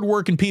and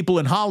hardworking people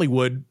in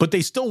Hollywood, but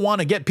they still want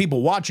to get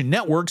people watching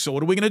networks. So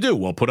what are we going to do?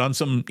 We'll put on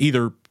some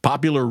either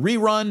popular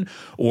rerun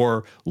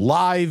or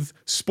live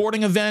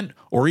sporting event,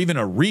 or even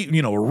a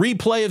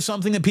replay of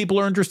something that people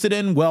are interested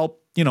in. Well,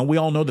 we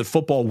all know that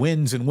football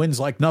wins, and wins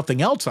like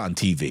nothing else on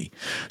TV.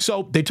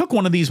 So they took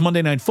one of these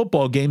Monday Night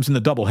Football games in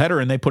the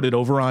doubleheader and they put it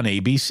over on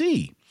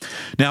ABC.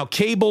 Now,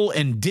 cable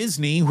and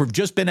Disney, who have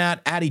just been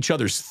at each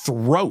other's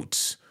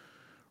throats,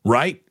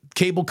 right?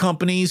 Cable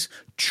companies,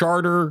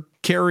 charter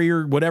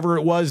carrier, whatever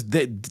it was,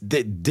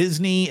 that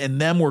Disney and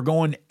them were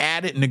going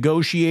at it,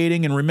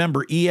 negotiating. And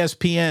remember,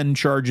 ESPN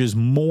charges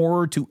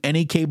more to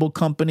any cable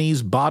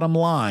company's bottom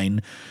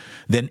line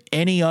than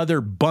any other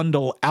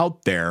bundle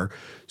out there.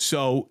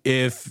 So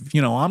if,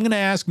 I'm going to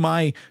ask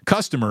my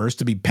customers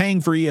to be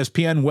paying for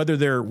ESPN, whether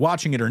they're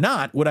watching it or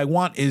not, what I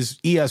want is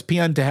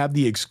ESPN to have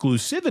the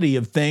exclusivity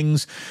of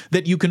things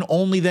that you can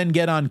only then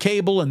get on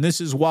cable. And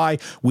this is why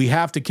we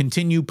have to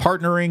continue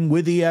partnering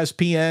with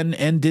ESPN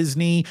and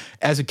Disney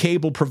as a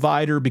cable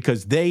provider,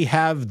 because they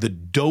have the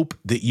dope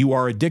that you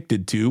are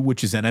addicted to,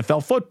 which is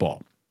NFL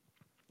football.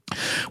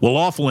 Well,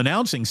 Awful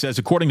Announcing says,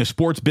 according to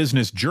Sports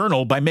Business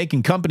Journal, by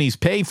making companies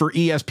pay for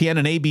ESPN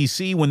and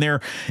ABC when they're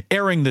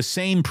airing the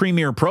same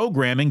premier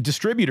programming,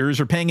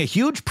 distributors are paying a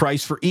huge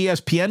price for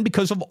ESPN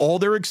because of all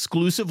their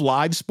exclusive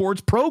live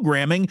sports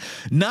programming,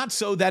 not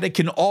so that it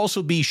can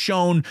also be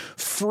shown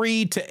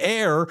free to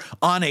air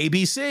on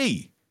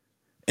ABC.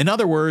 In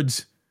other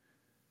words,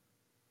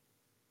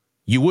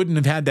 you wouldn't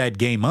have had that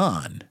game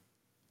on,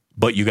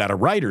 but you got a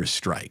writer's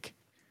strike.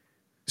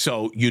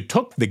 So you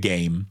took the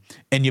game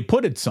and you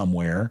put it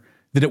somewhere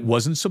that it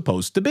wasn't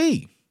supposed to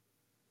be.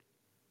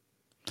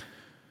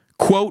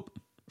 Quote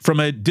from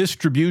a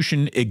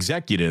distribution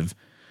executive,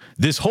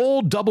 "This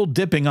whole double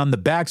dipping on the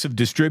backs of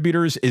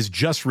distributors is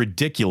just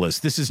ridiculous.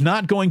 This is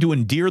not going to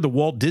endear the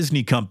Walt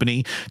Disney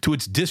Company to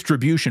its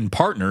distribution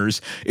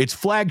partners. Its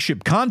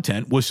flagship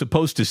content was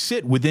supposed to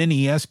sit within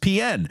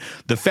ESPN.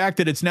 The fact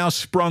that it's now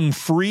sprung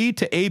free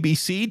to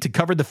ABC to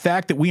cover the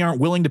fact that we aren't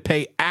willing to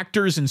pay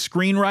actors and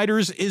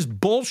screenwriters is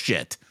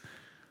bullshit."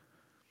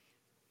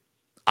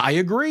 I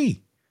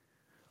agree.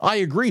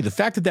 The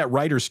fact that that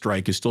writer's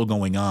strike is still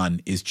going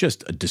on is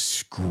just a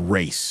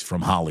disgrace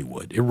from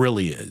Hollywood. It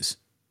really is.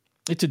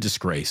 It's a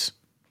disgrace.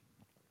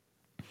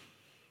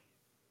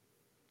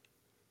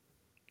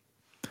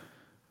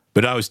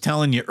 But I was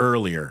telling you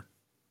earlier,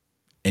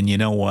 and you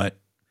know what?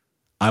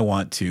 I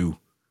want to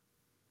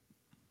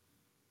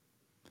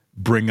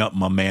bring up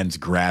my man's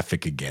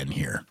graphic again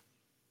here.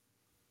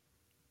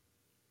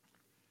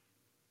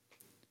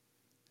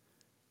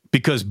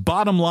 Because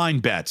bottom line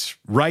bets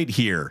right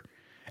here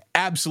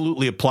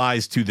absolutely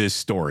applies to this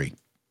story.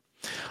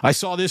 I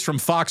saw this from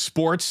Fox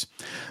Sports.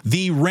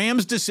 The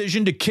Rams'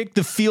 decision to kick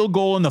the field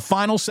goal in the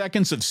final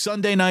seconds of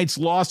Sunday night's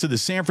loss to the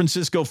San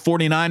Francisco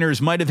 49ers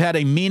might have had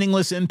a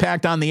meaningless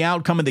impact on the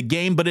outcome of the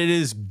game, but it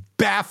is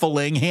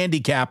baffling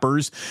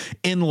handicappers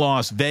in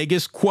Las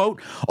Vegas.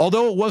 Quote,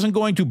 "Although it wasn't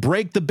going to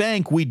break the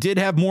bank, we did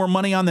have more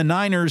money on the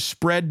Niners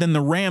spread than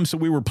the Rams, so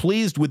we were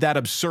pleased with that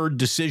absurd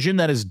decision."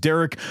 That is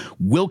Derek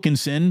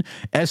Wilkinson,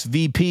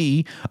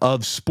 SVP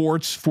of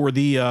sports for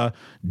the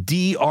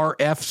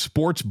DRF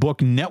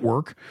Sportsbook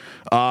Network.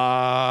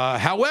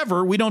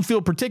 However, we don't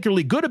feel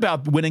particularly good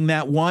about winning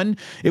that one.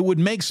 It would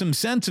make some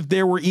sense if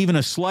there were even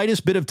a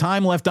slightest bit of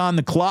time left on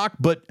the clock,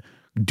 but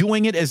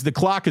doing it as the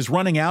clock is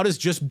running out is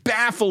just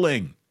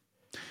baffling.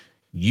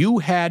 You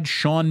had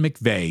Sean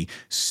McVay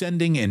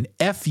sending an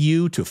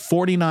FU to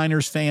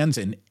 49ers fans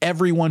and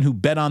everyone who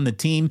bet on the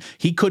team.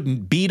 He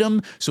couldn't beat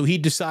them, so he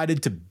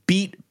decided to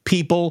beat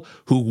people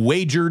who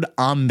wagered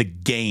on the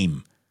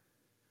game.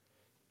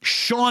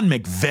 Sean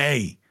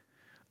McVay.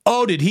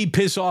 Oh, did he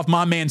piss off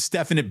my man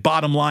Stefan at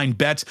Bottom Line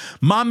Bets?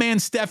 My man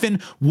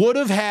Stefan would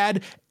have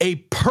had a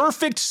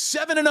perfect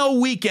 7-0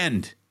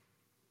 weekend.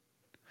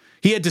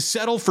 He had to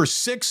settle for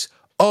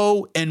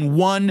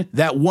 6-0-1,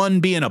 that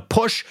one being a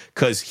push,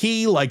 because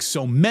he, like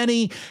so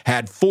many,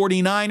 had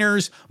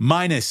 49ers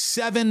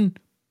 -7.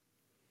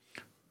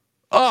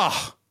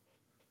 Oh,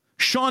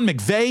 Sean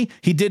McVay,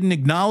 he didn't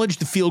acknowledge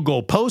the field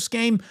goal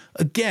postgame.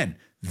 Again,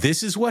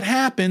 this is what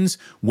happens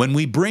when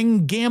we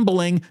bring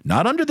gambling,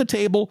 not under the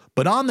table,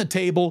 but on the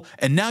table,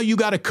 and now you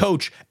got a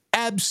coach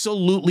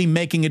absolutely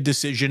making a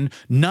decision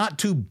not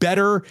to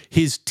better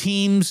his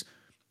team's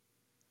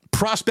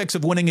prospects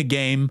of winning a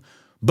game,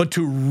 but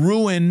to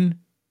ruin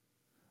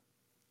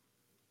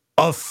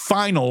a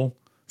final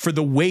for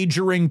the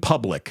wagering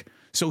public.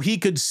 So he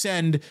could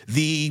send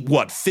the,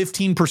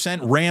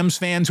 15% Rams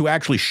fans who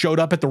actually showed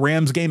up at the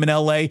Rams game in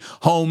LA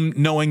home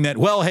knowing that,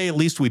 well, hey, at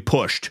least we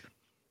pushed.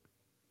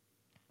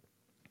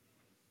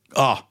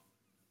 Oh,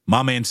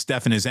 my man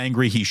Stefan is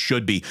angry. He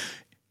should be.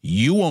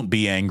 You won't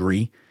be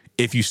angry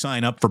if you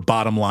sign up for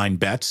Bottom Line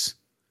Bets.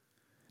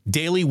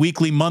 Daily,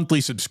 weekly,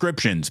 monthly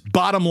subscriptions.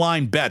 Bottom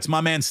Line Bets.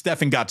 My man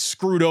Stefan got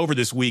screwed over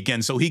this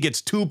weekend, so he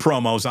gets 2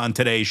 promos on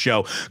today's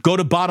show. Go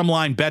to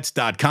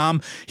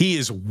bottomlinebets.com. He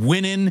is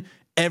winning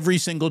every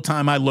single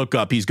time I look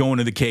up. He's going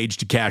to the cage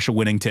to cash a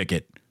winning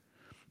ticket.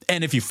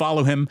 And if you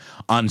follow him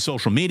on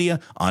social media,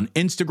 on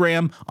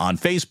Instagram, on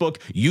Facebook,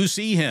 you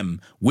see him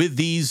with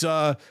these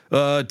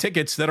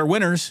tickets that are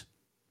winners.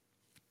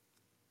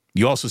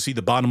 You also see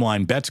the Bottom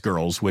Line Bets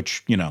girls,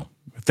 which,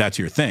 if that's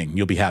your thing,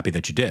 you'll be happy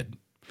that you did.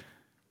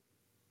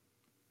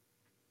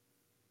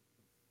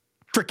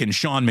 Frickin'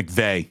 Sean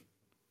McVay.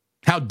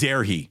 How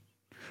dare he?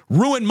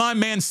 Ruin my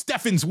man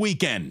Stefan's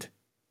weekend.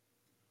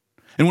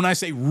 And when I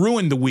say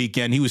ruined the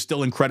weekend, he was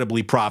still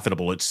incredibly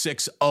profitable at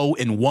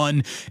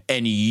 6-0-1.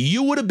 And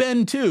you would have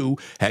been too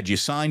had you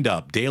signed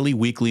up. Daily,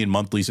 weekly, and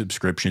monthly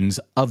subscriptions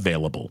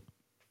available.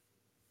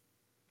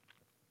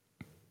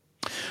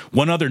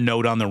 One other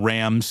note on the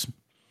Rams.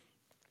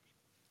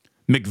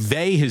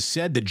 McVay has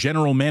said that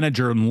general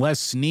manager and Les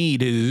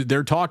Snead,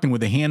 they're talking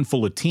with a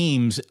handful of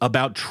teams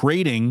about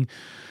trading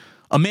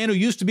a man who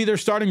used to be their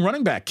starting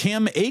running back,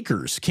 Cam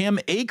Akers. Cam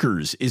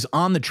Akers is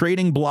on the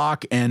trading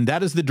block, and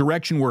that is the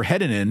direction we're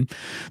heading in.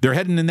 They're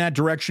heading in that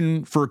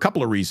direction for a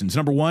couple of reasons.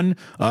 Number one,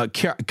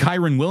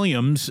 Kyren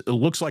Williams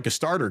looks like a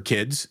starter,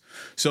 kids,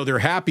 so they're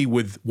happy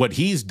with what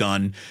he's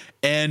done.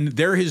 And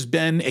there has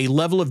been a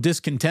level of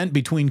discontent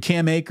between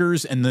Cam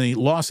Akers and the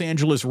Los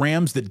Angeles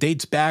Rams that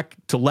dates back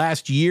to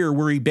last year,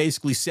 where he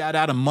basically sat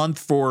out a month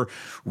for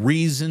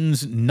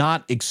reasons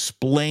not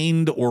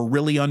explained or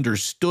really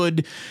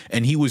understood.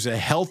 And he was a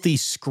healthy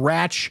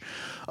scratch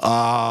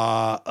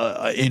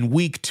in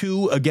week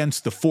 2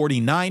 against the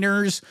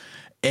 49ers.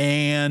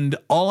 And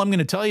all I'm going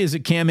to tell you is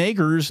that Cam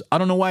Akers, I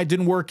don't know why it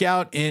didn't work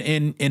out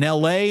in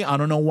LA. I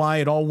don't know why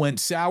it all went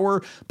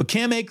sour, but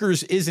Cam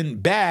Akers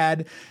isn't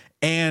bad.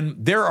 And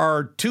there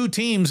are 2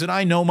 teams that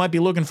I know might be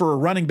looking for a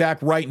running back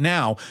right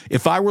now.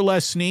 If I were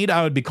Les Snead,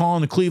 I would be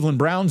calling the Cleveland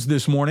Browns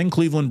this morning.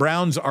 Cleveland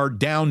Browns are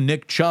down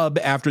Nick Chubb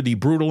after the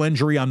brutal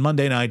injury on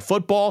Monday Night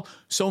Football.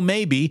 So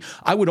maybe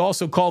I would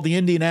also call the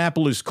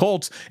Indianapolis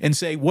Colts and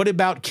say, what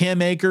about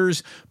Cam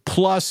Akers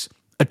plus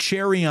a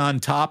cherry on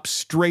top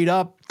straight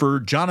up for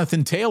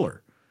Jonathan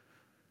Taylor?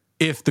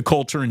 If the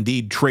Colts are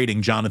indeed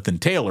trading Jonathan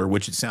Taylor,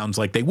 which it sounds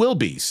like they will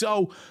be.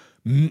 So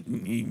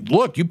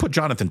look, you put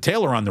Jonathan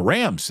Taylor on the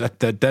Rams,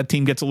 that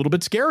team gets a little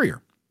bit scarier.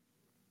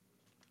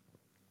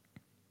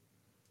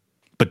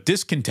 But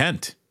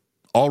discontent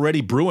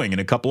already brewing in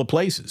a couple of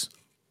places.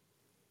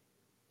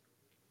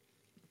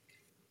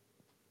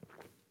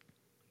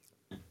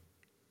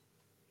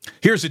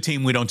 Here's a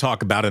team we don't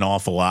talk about an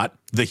awful lot,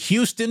 the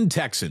Houston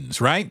Texans,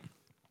 right?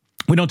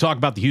 We don't talk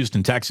about the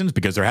Houston Texans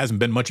because there hasn't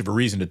been much of a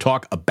reason to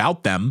talk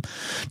about them.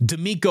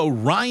 DeMeco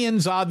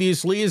Ryans,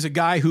 obviously, is a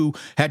guy who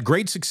had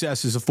great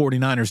success as a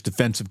 49ers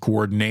defensive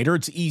coordinator.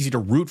 It's easy to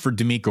root for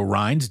DeMeco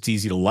Ryans. It's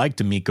easy to like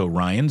DeMeco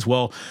Ryans.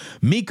 Well,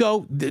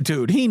 Miko,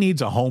 dude, he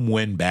needs a home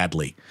win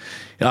badly.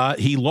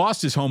 He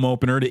lost his home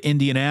opener to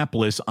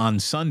Indianapolis on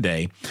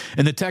Sunday,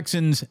 and the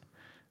Texans,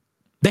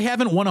 they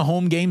haven't won a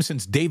home game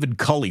since David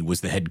Culley was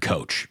the head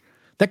coach.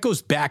 That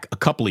goes back a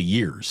couple of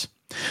years.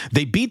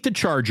 They beat the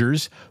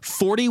Chargers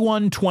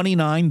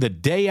 41-29 the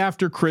day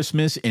after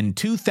Christmas in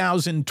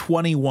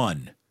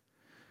 2021.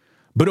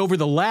 But over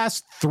the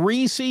last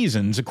 3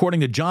 seasons,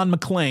 according to John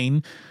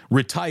McClain,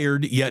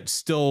 retired yet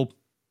still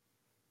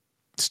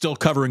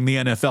covering the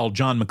NFL,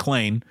 John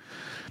McClain,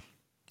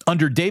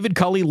 under David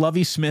Culley,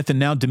 Lovie Smith, and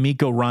now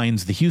DeMeco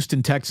Ryans, the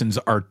Houston Texans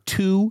are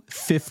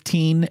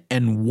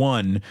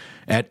 2-15-1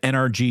 at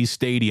NRG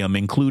Stadium,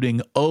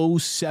 including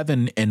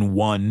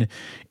 0-7-1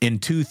 in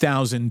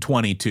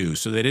 2022.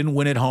 So they didn't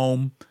win at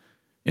home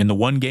in the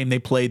one game they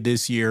played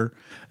this year.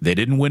 They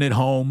didn't win at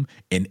home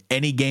in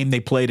any game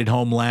they played at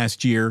home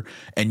last year.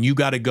 And you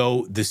got to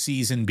go the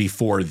season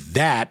before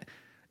that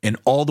and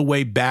all the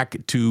way back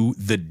to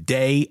the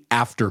day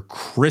after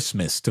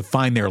Christmas to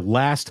find their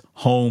last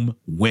home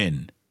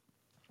win.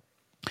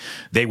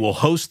 They will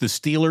host the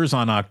Steelers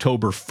on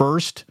October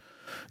 1st.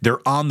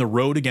 They're on the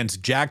road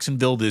against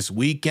Jacksonville this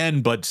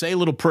weekend, but say a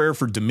little prayer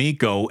for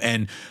DeMeco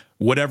and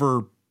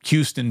whatever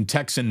Houston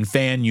Texan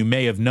fan you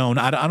may have known.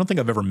 I don't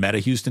think I've ever met a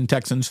Houston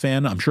Texans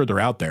fan. I'm sure they're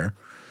out there.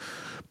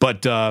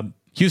 But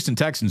Houston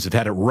Texans have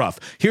had it rough.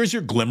 Here's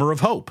your glimmer of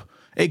hope.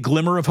 A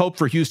glimmer of hope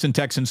for Houston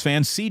Texans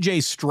fans.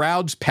 C.J.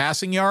 Stroud's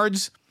passing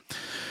yards,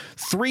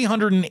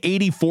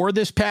 384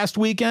 this past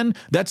weekend.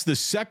 That's the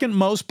second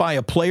most by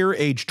a player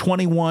age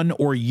 21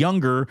 or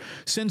younger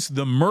since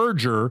the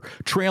merger,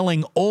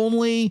 trailing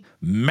only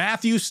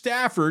Matthew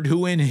Stafford,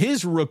 who in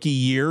his rookie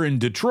year in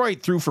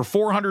Detroit threw for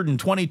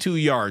 422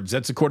 yards.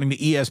 That's according to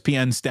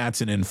ESPN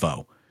Stats and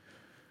Info.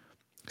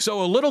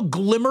 So a little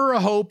glimmer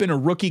of hope in a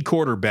rookie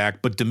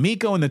quarterback, but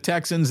DeMeco and the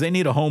Texans, they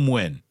need a home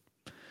win.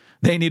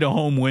 They need a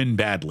home win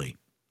badly.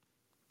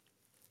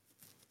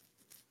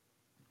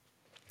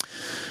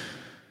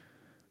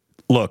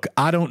 Look,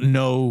 I don't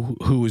know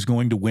who is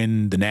going to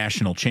win the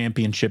national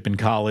championship in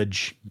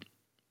college,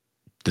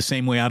 the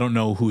same way I don't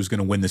know who's going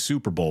to win the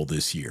Super Bowl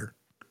this year.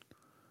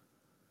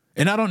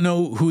 And I don't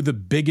know who the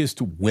biggest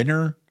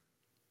winner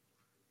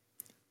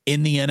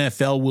in the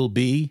NFL will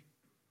be,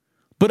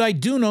 but I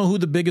do know who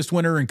the biggest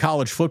winner in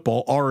college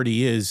football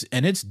already is,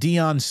 and it's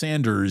Deion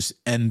Sanders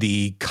and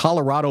the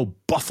Colorado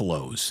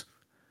Buffaloes.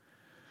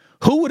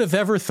 Who would have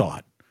ever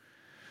thought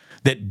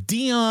that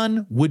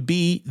Deion would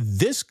be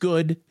this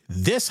good,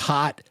 this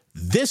hot,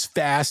 this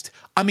fast?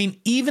 I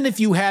mean, even if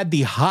you had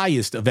the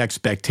highest of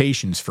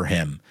expectations for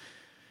him,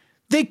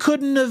 they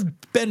couldn't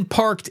have been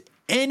parked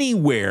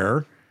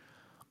anywhere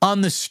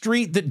on the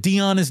street that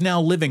Deion is now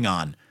living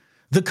on.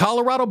 The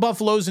Colorado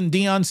Buffaloes and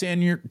Deion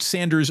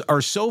Sanders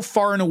are so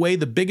far and away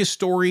the biggest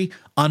story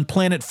on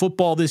Planet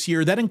Football this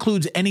year. That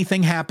includes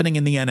anything happening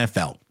in the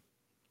NFL.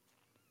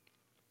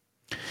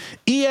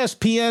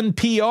 ESPN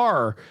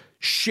PR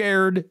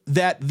shared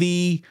that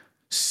the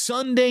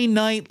Sunday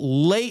night,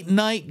 late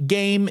night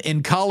game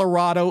in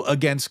Colorado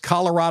against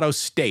Colorado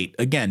State.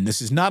 Again,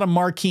 this is not a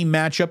marquee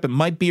matchup. It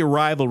might be a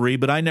rivalry,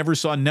 but I never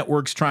saw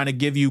networks trying to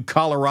give you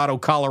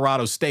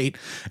Colorado State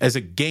as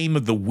a game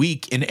of the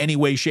week in any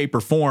way, shape,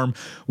 or form.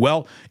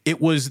 Well,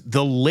 it was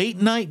the late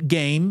night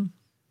game.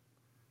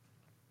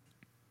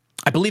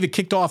 I believe it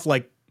kicked off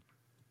like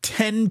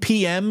 10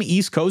 p.m.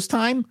 East Coast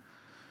time.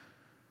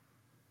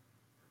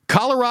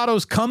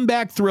 Colorado's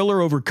comeback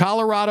thriller over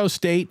Colorado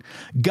State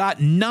got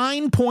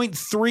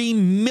 9.3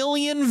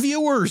 million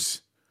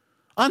viewers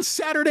On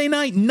Saturday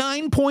night,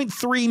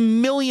 9.3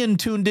 million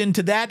tuned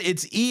into that.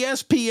 It's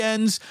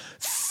ESPN's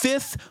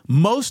 5th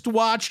most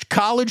watched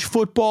college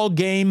football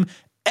game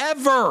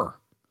ever.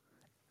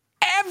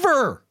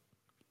 Ever.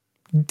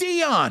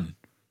 Deion.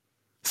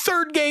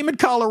 3rd game at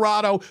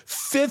Colorado,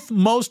 5th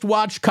most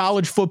watched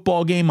college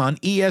football game on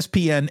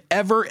ESPN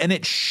ever, and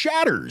it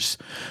shatters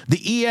the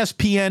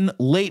ESPN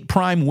late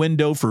prime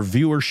window for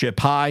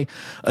viewership high.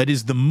 It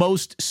is the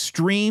most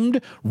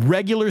streamed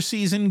regular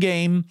season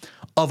game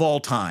of all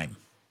time.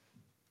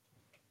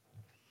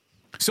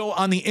 So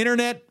on the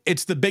internet,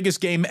 it's the biggest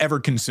game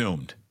ever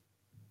consumed.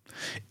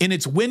 In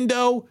its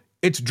window,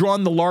 it's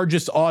drawn the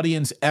largest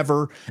audience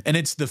ever, and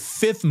it's the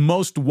 5th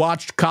most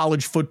watched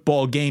college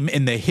football game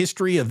in the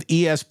history of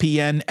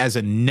ESPN as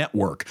a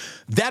network.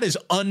 That is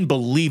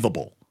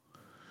unbelievable.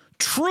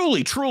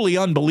 Truly, truly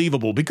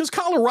unbelievable, because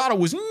Colorado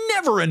was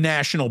never a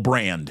national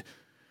brand.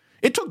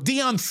 It took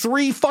Deion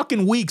 3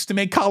 fucking weeks to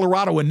make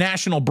Colorado a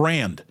national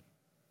brand.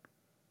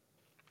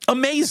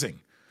 Amazing.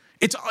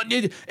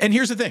 And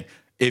here's the thing.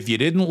 If you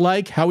didn't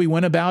like how he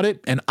went about it,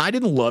 and I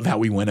didn't love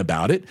how he went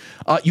about it,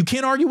 you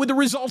can't argue with the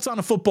results on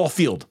a football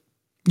field.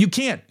 You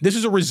can't. This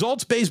is a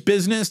results-based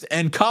business,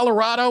 and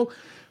Colorado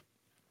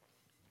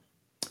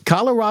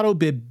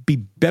be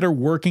better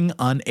working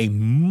on a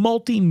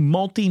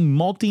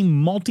multi-million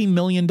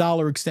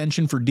dollar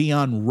extension for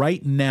Deion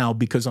right now,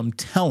 because I'm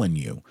telling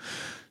you,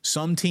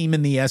 some team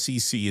in the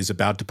SEC is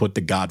about to put the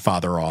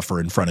Godfather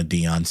offer in front of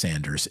Deion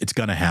Sanders. It's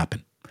going to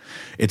happen.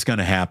 It's going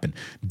to happen.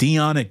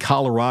 Deion at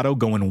Colorado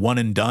going one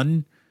and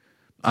done.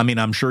 I mean,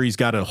 I'm sure he's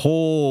got a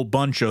whole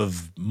bunch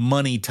of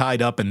money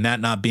tied up in that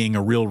not being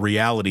a real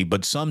reality,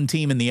 but some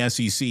team in the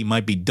SEC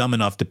might be dumb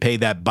enough to pay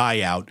that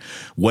buyout,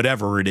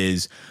 whatever it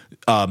is.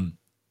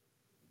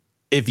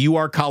 If you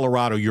are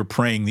Colorado, you're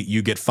praying that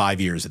you get 5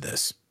 years of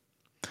this.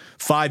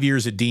 5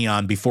 years of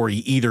Deion before he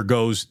either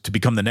goes to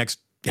become the next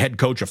head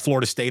coach of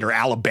Florida State or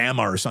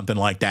Alabama or something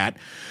like that.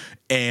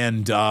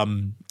 And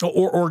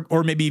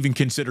or maybe even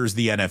considers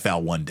the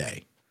NFL one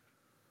day.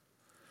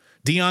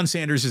 Deion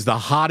Sanders is the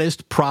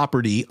hottest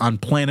property on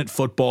planet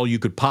football you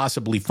could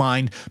possibly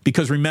find,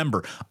 because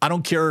remember, I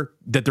don't care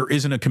that there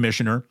isn't a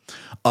commissioner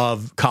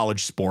of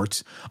college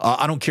sports.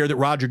 I don't care that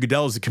Roger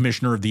Goodell is the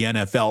commissioner of the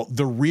NFL.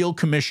 The real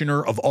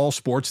commissioner of all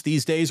sports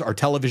these days are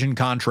television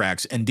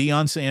contracts, and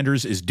Deion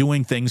Sanders is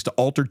doing things to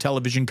alter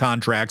television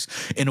contracts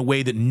in a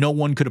way that no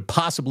one could have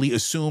possibly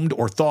assumed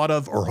or thought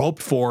of or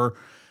hoped for.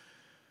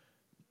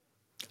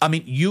 I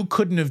mean, you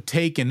couldn't have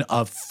taken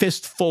a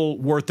fistful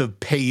worth of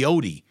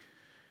peyote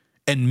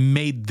and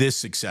made this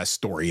success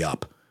story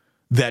up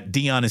that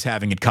Deion is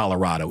having at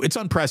Colorado. It's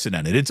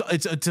unprecedented.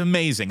 It's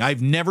amazing.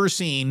 I've never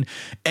seen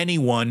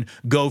anyone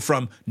go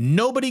from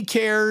nobody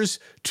cares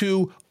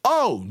to,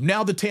 oh,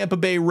 now the Tampa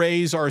Bay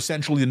Rays are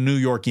essentially the New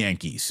York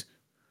Yankees.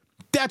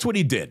 That's what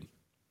he did.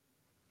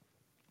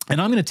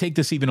 And I'm going to take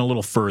this even a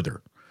little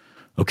further.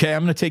 Okay,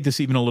 I'm going to take this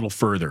even a little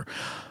further.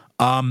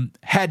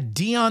 Had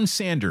Deion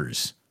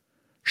Sanders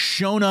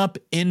shown up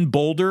in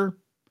Boulder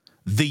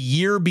the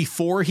year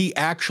before he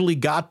actually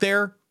got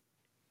there,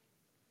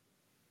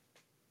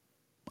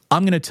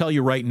 I'm going to tell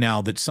you right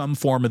now that some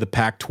form of the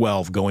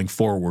Pac-12 going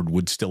forward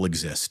would still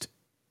exist.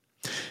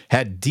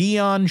 Had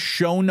Deion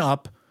shown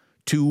up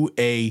to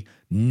a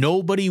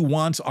nobody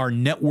wants our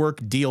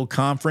network deal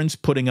conference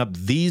putting up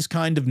these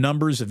kind of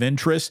numbers of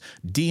interest,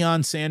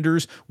 Deion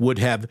Sanders would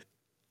have,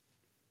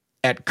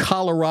 at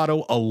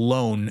Colorado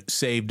alone,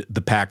 saved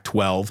the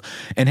Pac-12.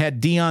 And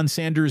had Deion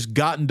Sanders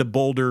gotten to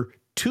Boulder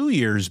 2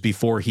 years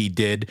before he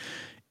did,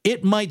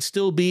 it might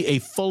still be a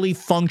fully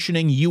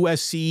functioning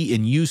USC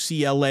and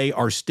UCLA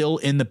are still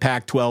in the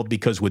Pac-12,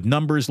 because with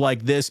numbers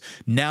like this,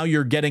 now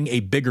you're getting a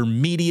bigger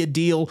media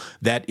deal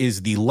that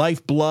is the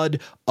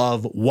lifeblood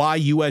of why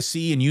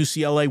USC and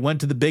UCLA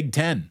went to the Big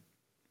Ten.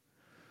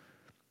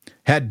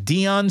 Had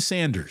Deion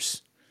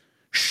Sanders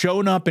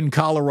shown up in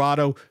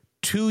Colorado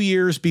 2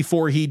 years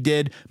before he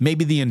did,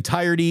 maybe the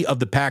entirety of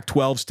the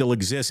Pac-12 still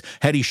exists.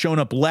 Had he shown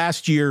up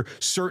last year,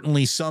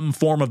 certainly some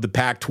form of the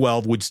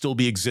Pac-12 would still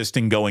be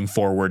existing going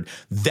forward.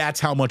 That's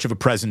how much of a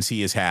presence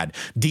he has had.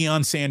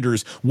 Deion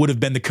Sanders would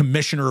have been the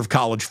commissioner of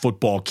college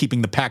football,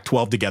 keeping the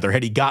Pac-12 together,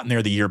 had he gotten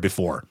there the year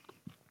before.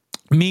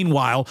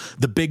 Meanwhile,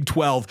 the Big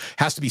 12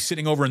 has to be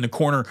sitting over in the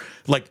corner,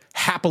 like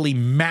happily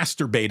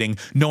masturbating,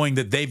 knowing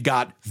that they've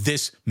got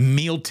this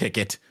meal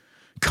ticket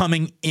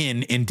coming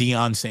in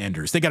Deion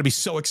Sanders. They got to be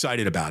so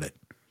excited about it.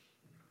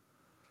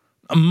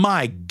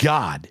 My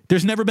God,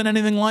 there's never been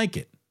anything like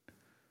it.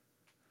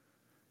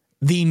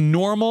 The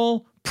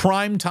normal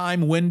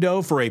primetime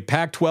window for a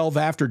Pac-12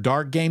 after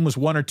dark game was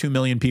 1 or 2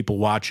 million people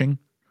watching.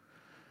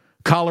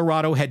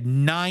 Colorado had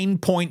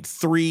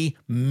 9.3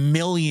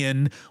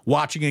 million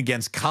watching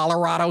against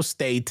Colorado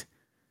State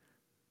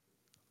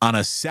on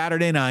a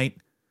Saturday night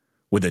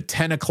with a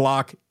 10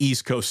 o'clock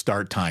East Coast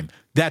start time.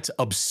 That's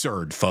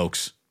absurd,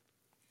 folks.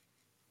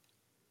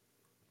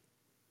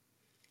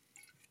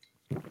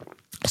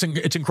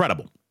 It's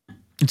incredible.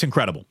 It's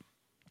incredible.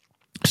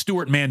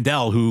 Stuart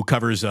Mandel, who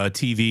covers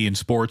TV and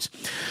sports,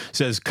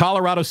 says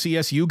Colorado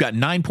CSU got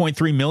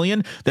 9.3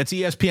 million. That's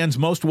ESPN's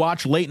most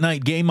watched late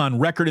night game on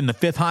record and the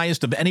fifth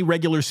highest of any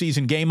regular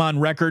season game on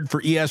record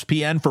for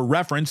ESPN. For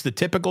reference, the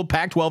typical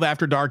Pac-12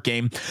 After Dark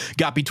game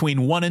got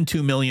between 1 and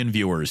 2 million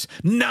viewers.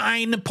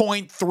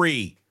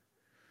 9.3.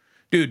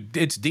 Dude,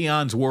 it's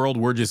Deion's world.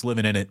 We're just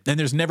living in it. And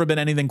there's never been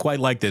anything quite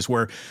like this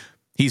where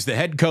he's the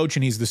head coach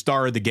and he's the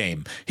star of the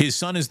game. His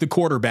son is the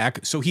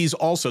quarterback, so he's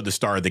also the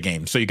star of the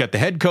game. So you got the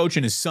head coach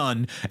and his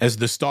son as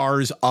the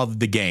stars of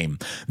the game.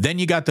 Then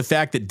you got the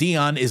fact that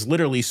Deion is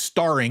literally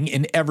starring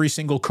in every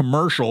single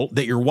commercial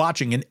that you're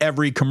watching, in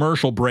every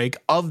commercial break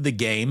of the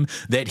game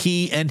that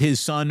he and his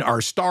son are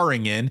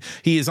starring in.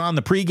 He is on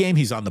the pregame.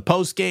 He's on the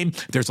postgame.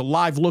 There's a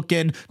live look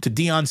in to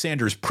Deion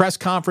Sanders' press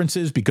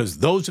conferences because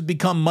those have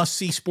become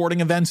must-see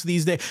sporting events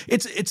these days.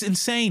 It's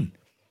insane.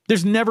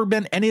 There's never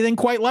been anything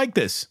quite like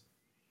this.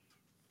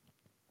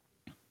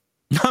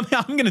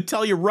 I'm going to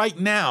tell you right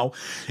now,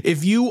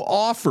 if you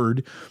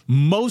offered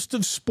most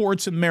of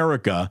Sports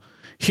America,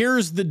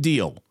 here's the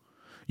deal.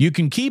 You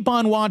can keep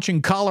on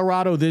watching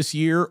Colorado this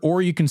year,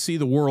 or you can see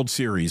the World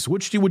Series.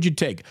 Which would you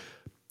take?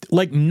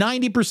 Like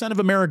 90% of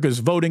America is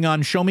voting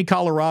on show me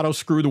Colorado,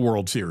 screw the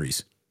World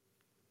Series.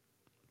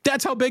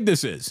 That's how big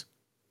this is.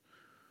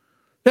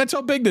 That's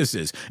how big this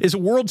is. Is a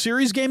World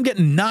Series game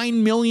getting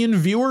 9 million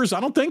viewers? I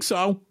don't think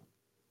so.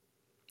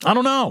 I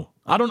don't know.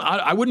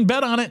 I wouldn't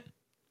bet on it.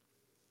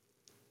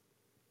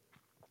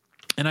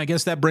 And I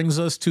guess that brings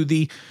us to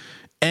the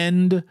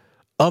end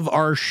of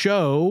our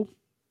show.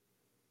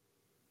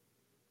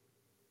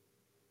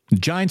 The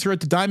Giants are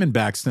at the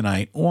Diamondbacks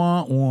tonight.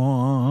 Wah,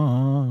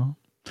 wah.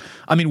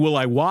 I mean, will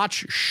I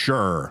watch?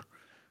 Sure.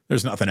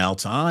 There's nothing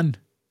else on.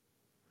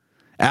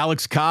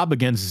 Alex Cobb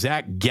against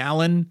Zach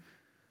Gallen.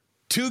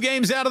 2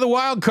 games out of the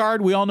wild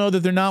card. We all know that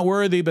they're not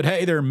worthy, but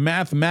hey, they're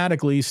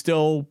mathematically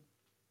still,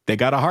 they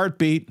got a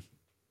heartbeat.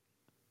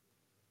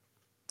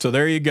 So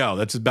there you go.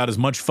 That's about as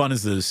much fun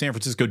as the San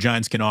Francisco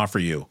Giants can offer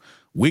you.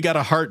 We got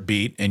a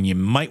heartbeat, and you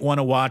might want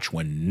to watch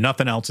when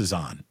nothing else is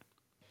on.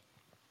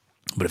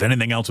 But if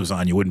anything else was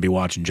on, you wouldn't be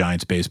watching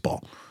Giants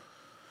baseball.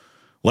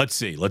 Let's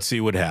see. Let's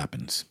see what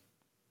happens.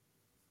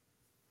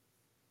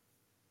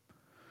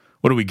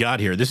 What do we got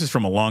here? This is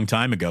from a long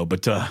time ago,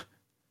 but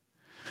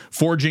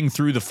Forging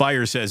Through the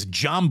Fire says,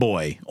 John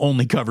Boy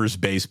only covers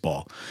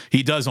baseball.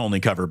 He does only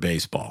cover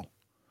baseball.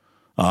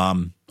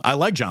 I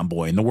like John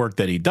Boy and the work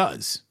that he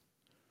does.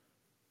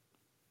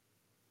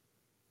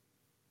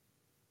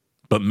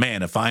 But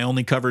man, if I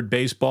only covered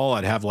baseball,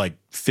 I'd have like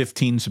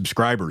 15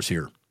 subscribers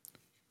here.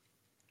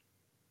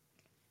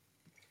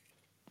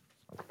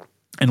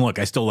 And look,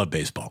 I still love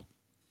baseball.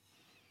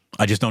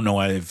 I just don't know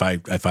if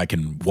I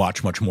can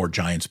watch much more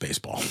Giants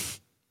baseball.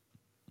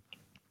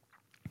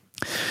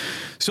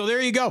 So there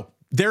you go.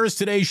 There is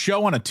today's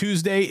show on a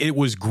Tuesday. It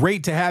was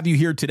great to have you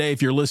here today.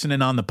 If you're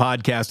listening on the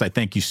podcast, I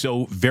thank you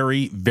so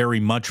very, very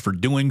much for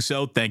doing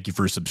so. Thank you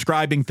for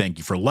subscribing. Thank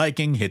you for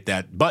liking. Hit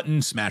that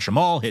button, smash them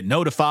all, hit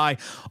notify,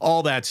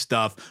 all that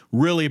stuff.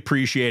 Really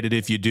appreciate it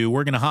if you do.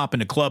 We're going to hop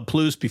into Club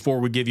Plus before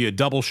we give you a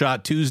double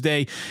shot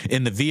Tuesday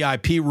in the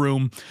VIP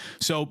room.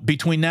 So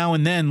between now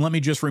and then, let me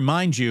just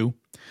remind you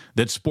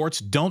that sports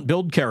don't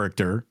build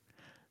character,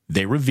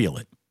 they reveal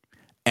it.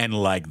 And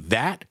like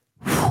that,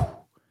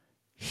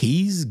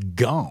 he's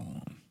gone.